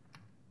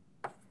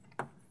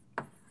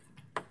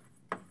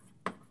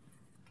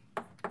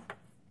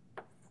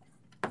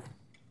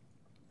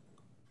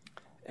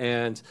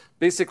 And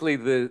basically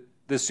the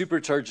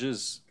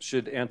supercharges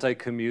should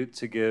anti-commute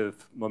to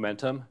give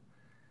momentum.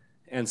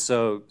 And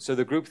so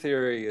the group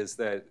theory is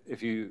that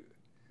if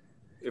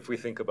we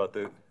think about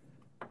the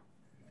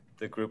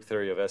group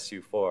theory of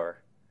SU4,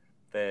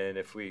 then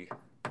if we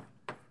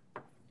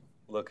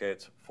look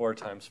at 4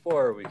 times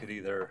 4, we could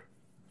either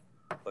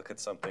look at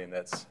something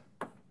that's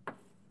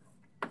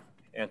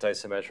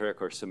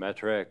anti-symmetric or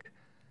symmetric.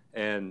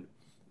 And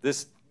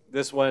this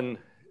one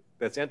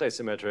that's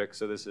anti-symmetric,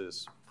 so this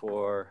is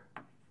 4,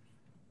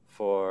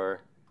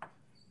 4,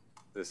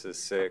 this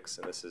is 6,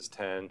 and this is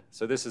 10.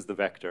 So this is the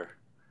vector.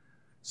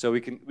 So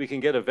we can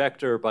get a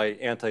vector by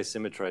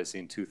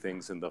anti-symmetrizing 2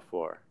 things in the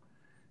 4.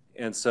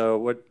 And so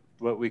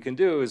what we can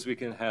do is we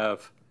can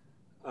have,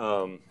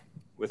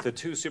 with the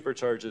 2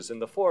 supercharges in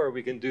the 4,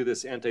 we can do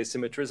this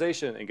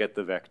anti-symmetrization and get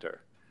the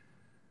vector.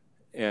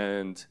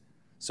 And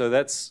so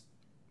that's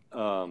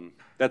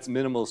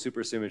minimal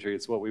supersymmetry.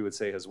 It's what we would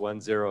say has 1,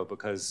 0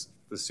 because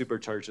the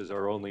supercharges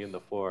are only in the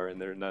 4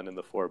 and there are none in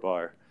the 4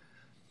 bar.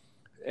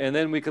 And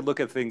then we could look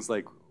at things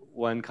like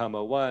 1,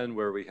 1,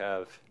 where we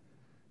have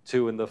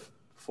 2 in the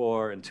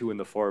 4 and 2 in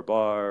the 4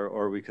 bar,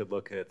 or we could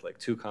look at like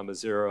 2,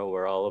 0,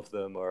 where all of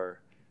them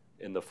are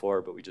in the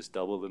 4, but we just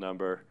double the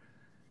number.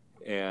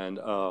 And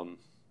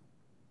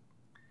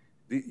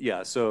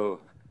yeah, so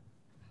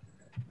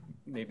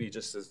maybe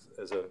just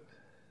as a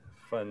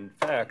fun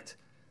fact,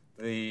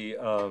 the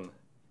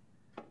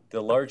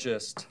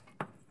largest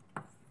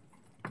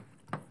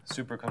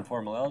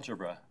superconformal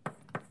algebra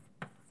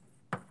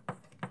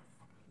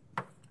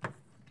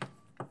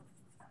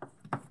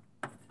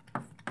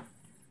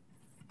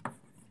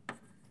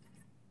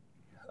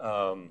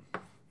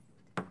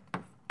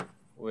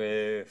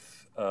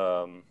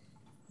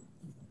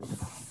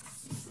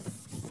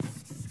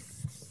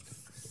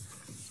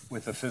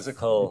with a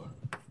physical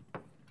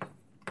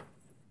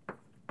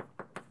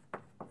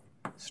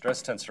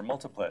stress tensor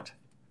multiplet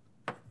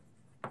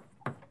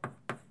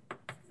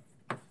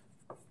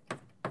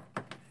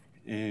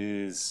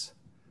is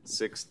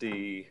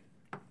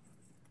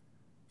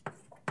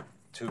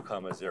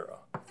 62,0.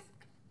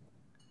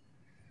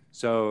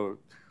 So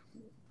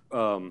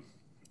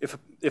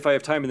if I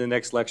have time in the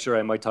next lecture,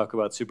 I might talk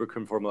about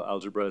superconformal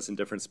algebras in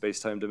different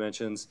space-time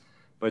dimensions.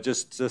 But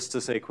just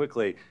to say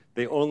quickly,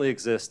 they only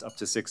exist up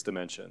to 6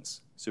 dimensions,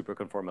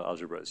 superconformal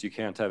algebras. You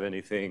can't have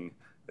anything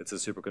that's a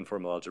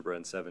superconformal algebra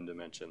in 7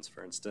 dimensions,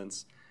 for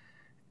instance.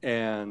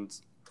 And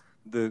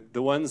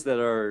the ones that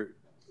are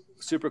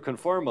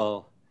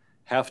superconformal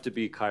have to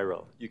be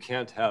chiral. You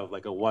can't have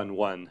like a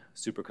 1-1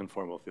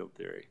 superconformal field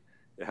theory.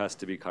 It has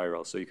to be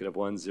chiral. So you could have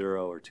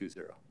 1-0 or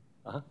 2-0.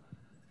 Uh-huh.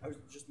 I was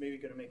just maybe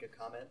going to make a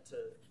comment to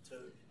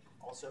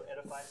also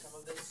edify some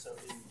of this. So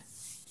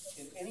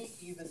in any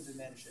even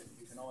dimension,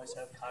 you can always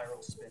have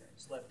chiral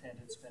spinners,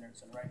 left-handed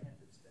spinners and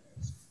right-handed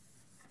spinners.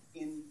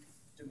 In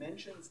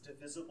dimensions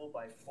divisible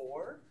by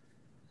 4,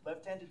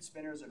 left-handed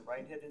spinners and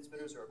right-handed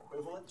spinners are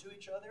equivalent to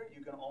each other.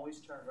 You can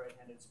always turn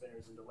right-handed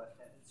spinners into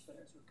left-handed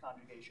spinners with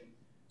conjugation,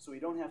 so we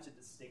don't have to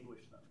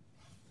distinguish them.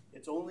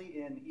 It's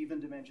only in even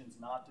dimensions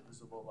not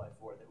divisible by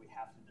 4 that we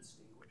have to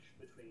distinguish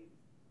between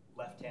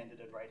left-handed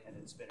and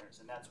right-handed spinners,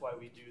 and that's why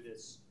we do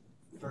this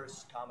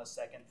first comma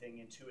second thing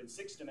in 2 and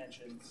 6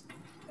 dimensions,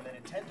 and then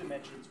in 10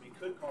 dimensions we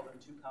could call them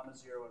 2 comma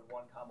 0 and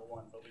 1 comma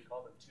 1, but we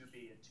call them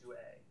 2b and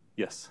 2a.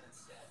 Yes.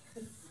 Instead.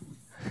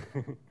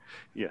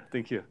 Yeah,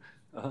 thank you.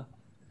 Uh-huh.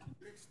 Can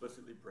you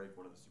explicitly break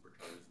one of the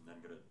supercharges and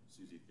then get a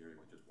SUSY theory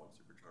with just one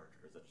supercharge,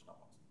 or is that just not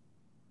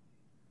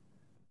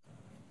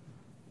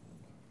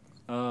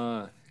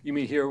possible? You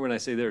mean here when I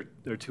say there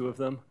are 2 of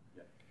them?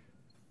 Yeah.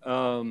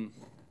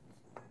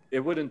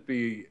 It wouldn't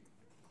be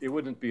a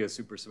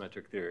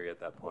supersymmetric theory at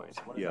that point.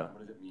 So what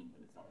does it mean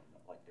that it's not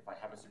like if I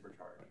have a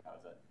supercharge, how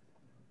is that?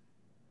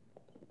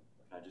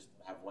 Can I just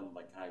have one,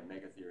 like, can I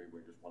make a theory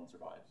where just one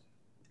survives?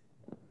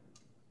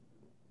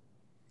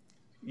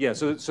 Yeah,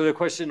 so the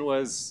question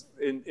was,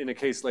 in a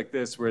case like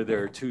this where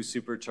there are 2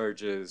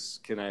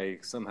 supercharges, can I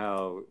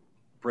somehow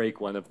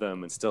break one of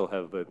them and still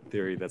have a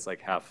theory that's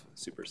like half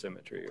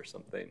supersymmetry or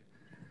something?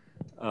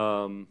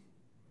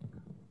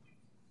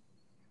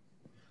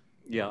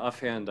 Yeah,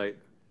 offhand I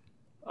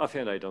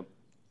don't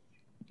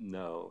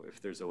know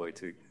if there's a way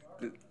to.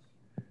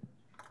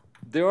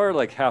 There are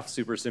like half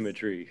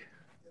supersymmetry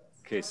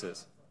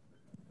cases.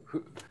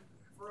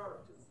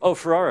 Oh,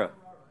 Ferrara.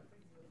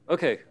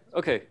 Okay.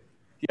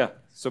 Yeah,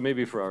 so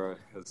maybe Ferrara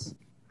has.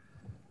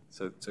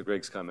 So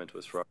Greg's comment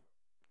was Ferrara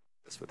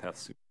with half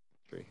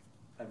supersymmetry.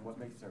 And what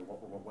makes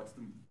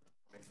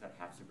makes that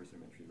half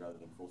supersymmetry rather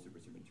than full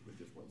supersymmetry with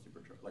just one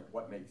supercharge? Like,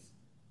 what makes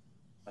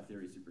a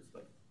theory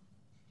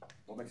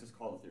what makes us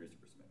call a theory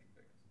supersymmetric,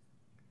 I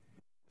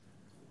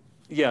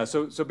guess? Yeah,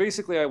 so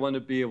basically I want to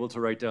be able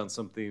to write down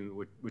something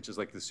which is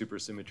like the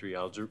supersymmetry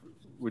algebra.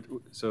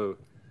 So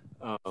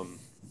I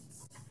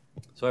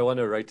want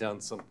to write down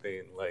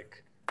something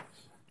like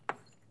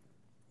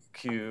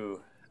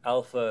Q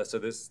alpha. So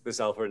this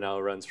alpha now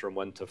runs from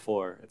 1 to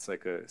 4. It's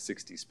like a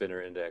 60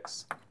 spinner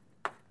index.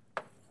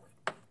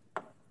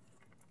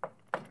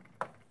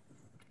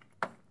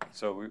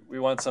 So we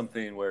want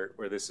something where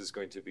this is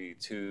going to be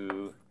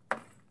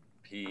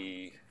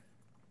 2p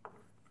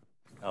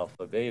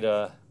alpha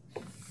beta.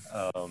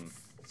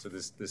 So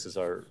this is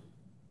our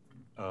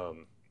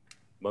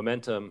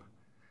momentum.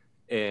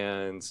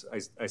 And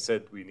I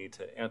said we need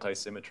to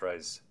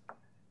anti-symmetrize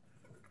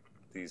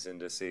these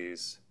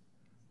indices.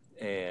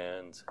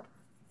 And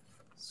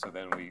so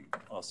then we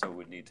also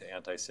would need to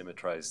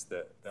anti-symmetrize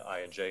the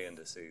I and j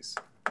indices.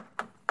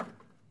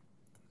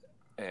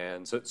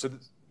 And so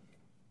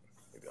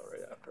maybe I'll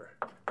write after.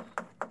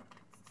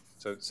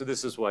 So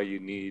this is why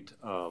you need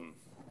so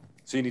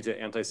you need to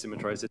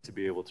anti-symmetrize it to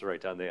be able to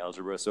write down the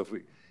algebra. So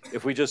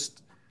if we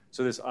just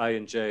so this I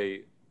and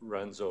j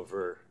runs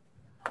over.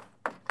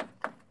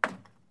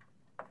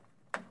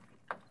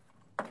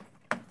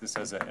 This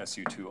has a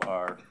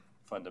SU2R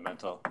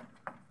fundamental.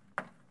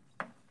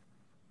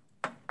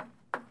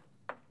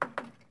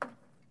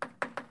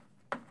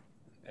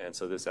 And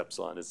so this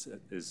epsilon is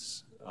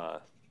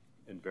a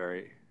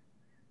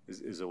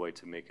way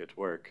to make it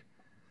work.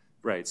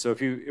 Right, so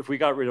if we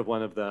got rid of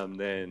one of them,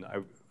 then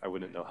I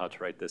wouldn't know how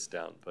to write this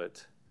down,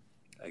 but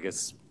I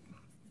guess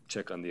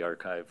check on the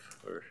archive,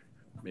 or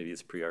maybe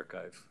it's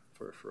pre-archive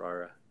for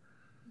Ferrara.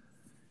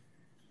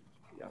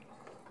 Yeah.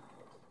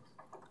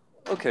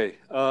 Okay,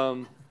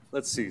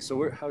 let's see,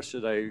 so how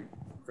should I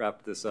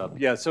wrap this up?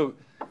 Yeah, so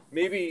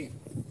maybe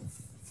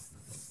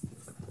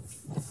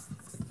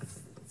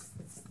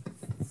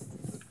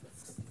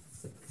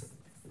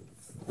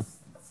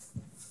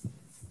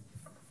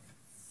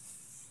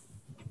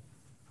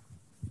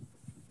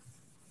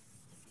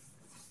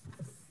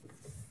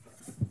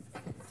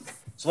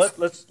so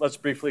let's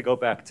briefly go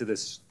back to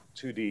this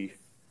 2D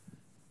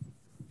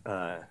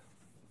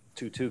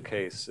 2-2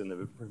 case in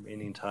the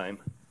remaining time.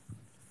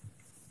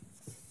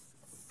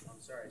 I'm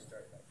sorry I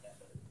started like that,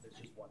 but there's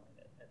just 1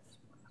 minute at this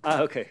point.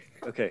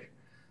 Okay.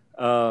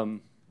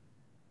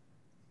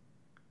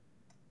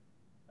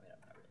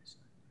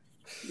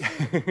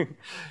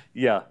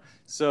 Yeah.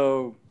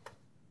 So,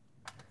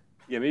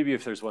 yeah, maybe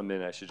if there's 1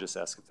 minute, I should just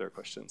ask if there are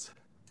questions.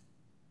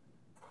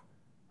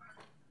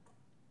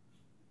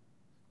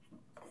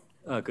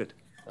 Good.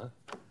 Yeah,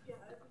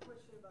 I have a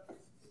question about this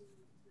two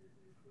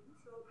things.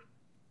 So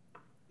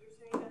you're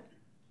saying that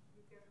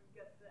you can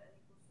get the n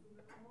equals 2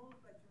 minimal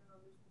by turning on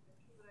this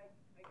potential, but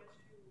I guess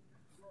you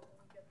will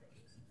only get the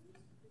a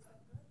series. Is that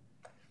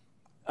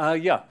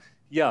correct?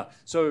 Yeah.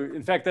 So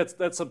in fact,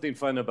 that's something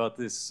fun about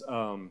this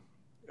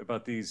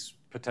about these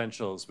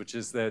potentials, which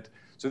is that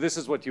so this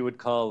is what you would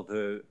call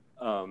the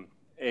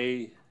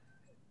a(n).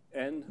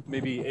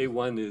 Maybe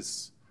a1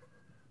 is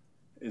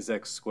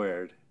x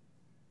squared.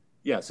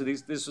 Yeah. So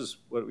this is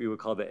what we would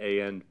call the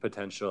a(n)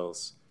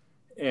 potentials,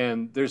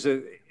 and there's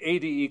a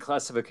ADE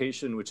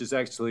classification which is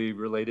actually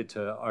related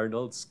to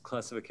Arnold's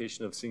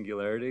classification of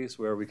singularities,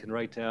 where we can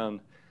write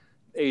down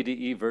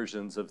ADE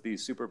versions of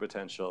these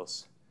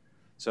superpotentials.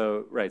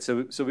 So right,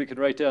 so we could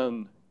write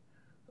down.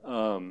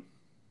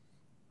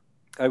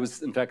 I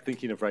was in fact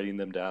thinking of writing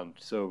them down.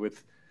 So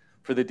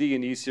for the D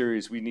and E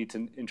series, we need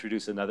to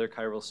introduce another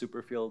chiral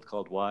superfield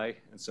called Y,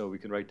 and so we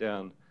can write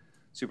down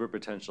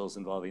superpotentials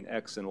involving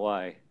X and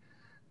Y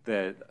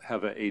that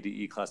have an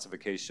ADE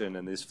classification,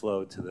 and these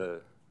flow to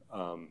the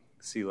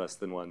C less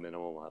than 1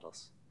 minimal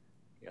models.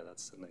 Yeah,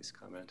 that's a nice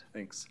comment.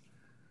 Thanks.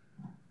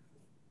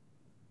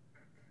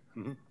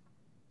 Mm-hmm.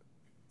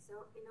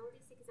 So in all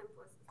these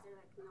examples, is there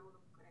like no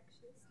loop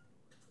corrections?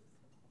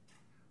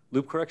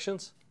 Loop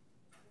corrections?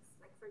 Yes,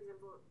 like for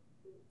example,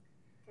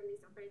 can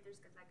these operators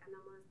get like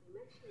anomalous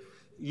dimensions?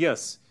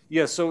 Yes.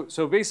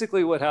 So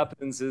basically, what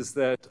happens is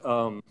that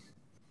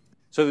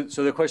so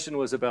the question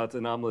was about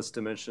anomalous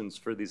dimensions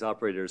for these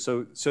operators.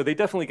 So they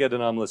definitely get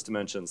anomalous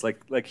dimensions.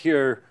 Like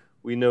here,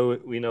 we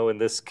know in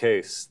this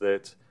case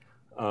that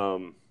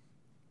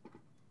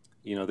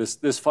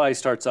this phi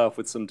starts off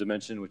with some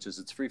dimension, which is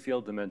its free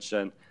field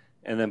dimension,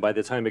 and then by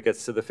the time it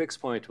gets to the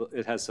fixed point,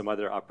 it has some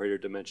other operator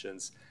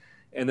dimensions.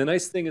 And the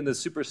nice thing in the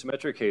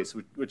supersymmetric case,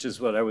 which is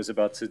what I was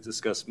about to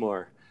discuss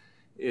more,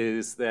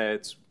 is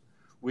that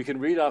we can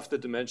read off the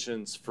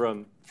dimensions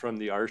from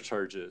the R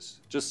charges,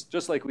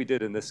 just like we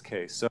did in this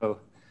case. So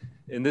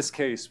in this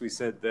case, we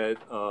said that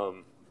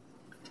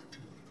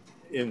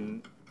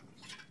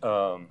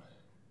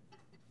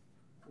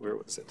where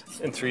was it?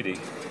 In 3D.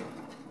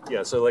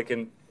 Yeah, so like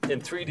in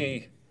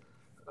 3D,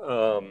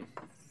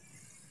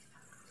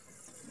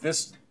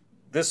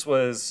 this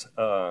was,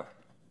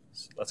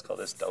 let's call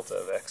this delta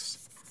of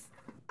x.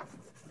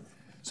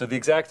 So the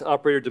exact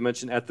operator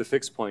dimension at the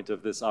fixed point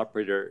of this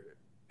operator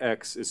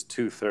x is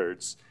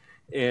 2/3.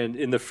 And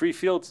in the free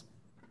field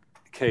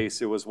case,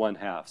 it was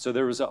 1/2. So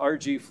there was a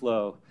RG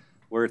flow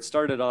where it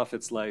started off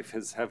its life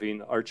as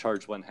having R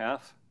charge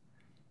 1/2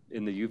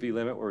 in the UV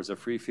limit, where it was a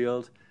free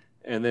field.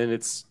 And then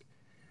its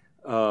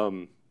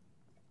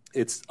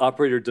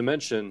operator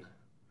dimension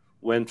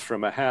went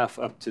from 1/2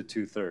 up to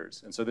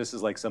 2/3. And so this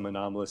is like some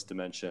anomalous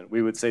dimension.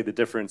 We would say the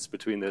difference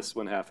between this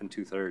 1/2 and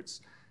 2/3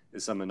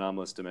 is some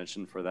anomalous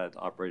dimension for that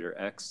operator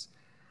x.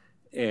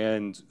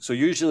 And so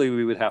usually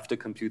we would have to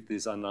compute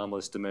these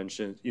anomalous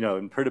dimensions.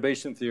 In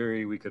perturbation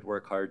theory, we could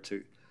work hard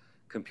to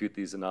compute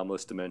these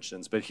anomalous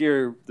dimensions. But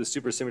here, the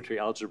supersymmetry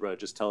algebra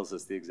just tells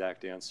us the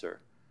exact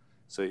answer.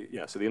 So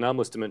yeah, so the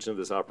anomalous dimension of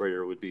this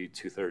operator would be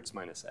 2/3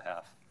 minus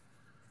 1/2.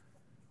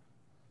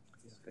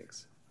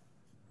 Thanks.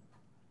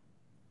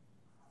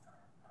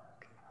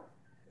 Okay.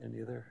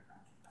 Any other?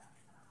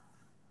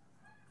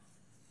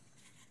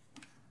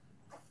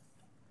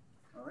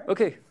 All right.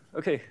 Okay.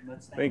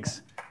 Let's thank Thanks.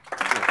 them.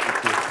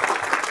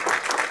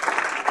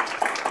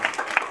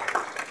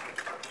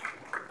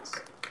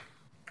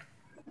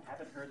 I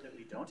haven't heard that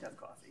we don't have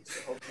coffee,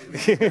 so hopefully we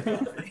have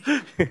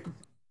coffee.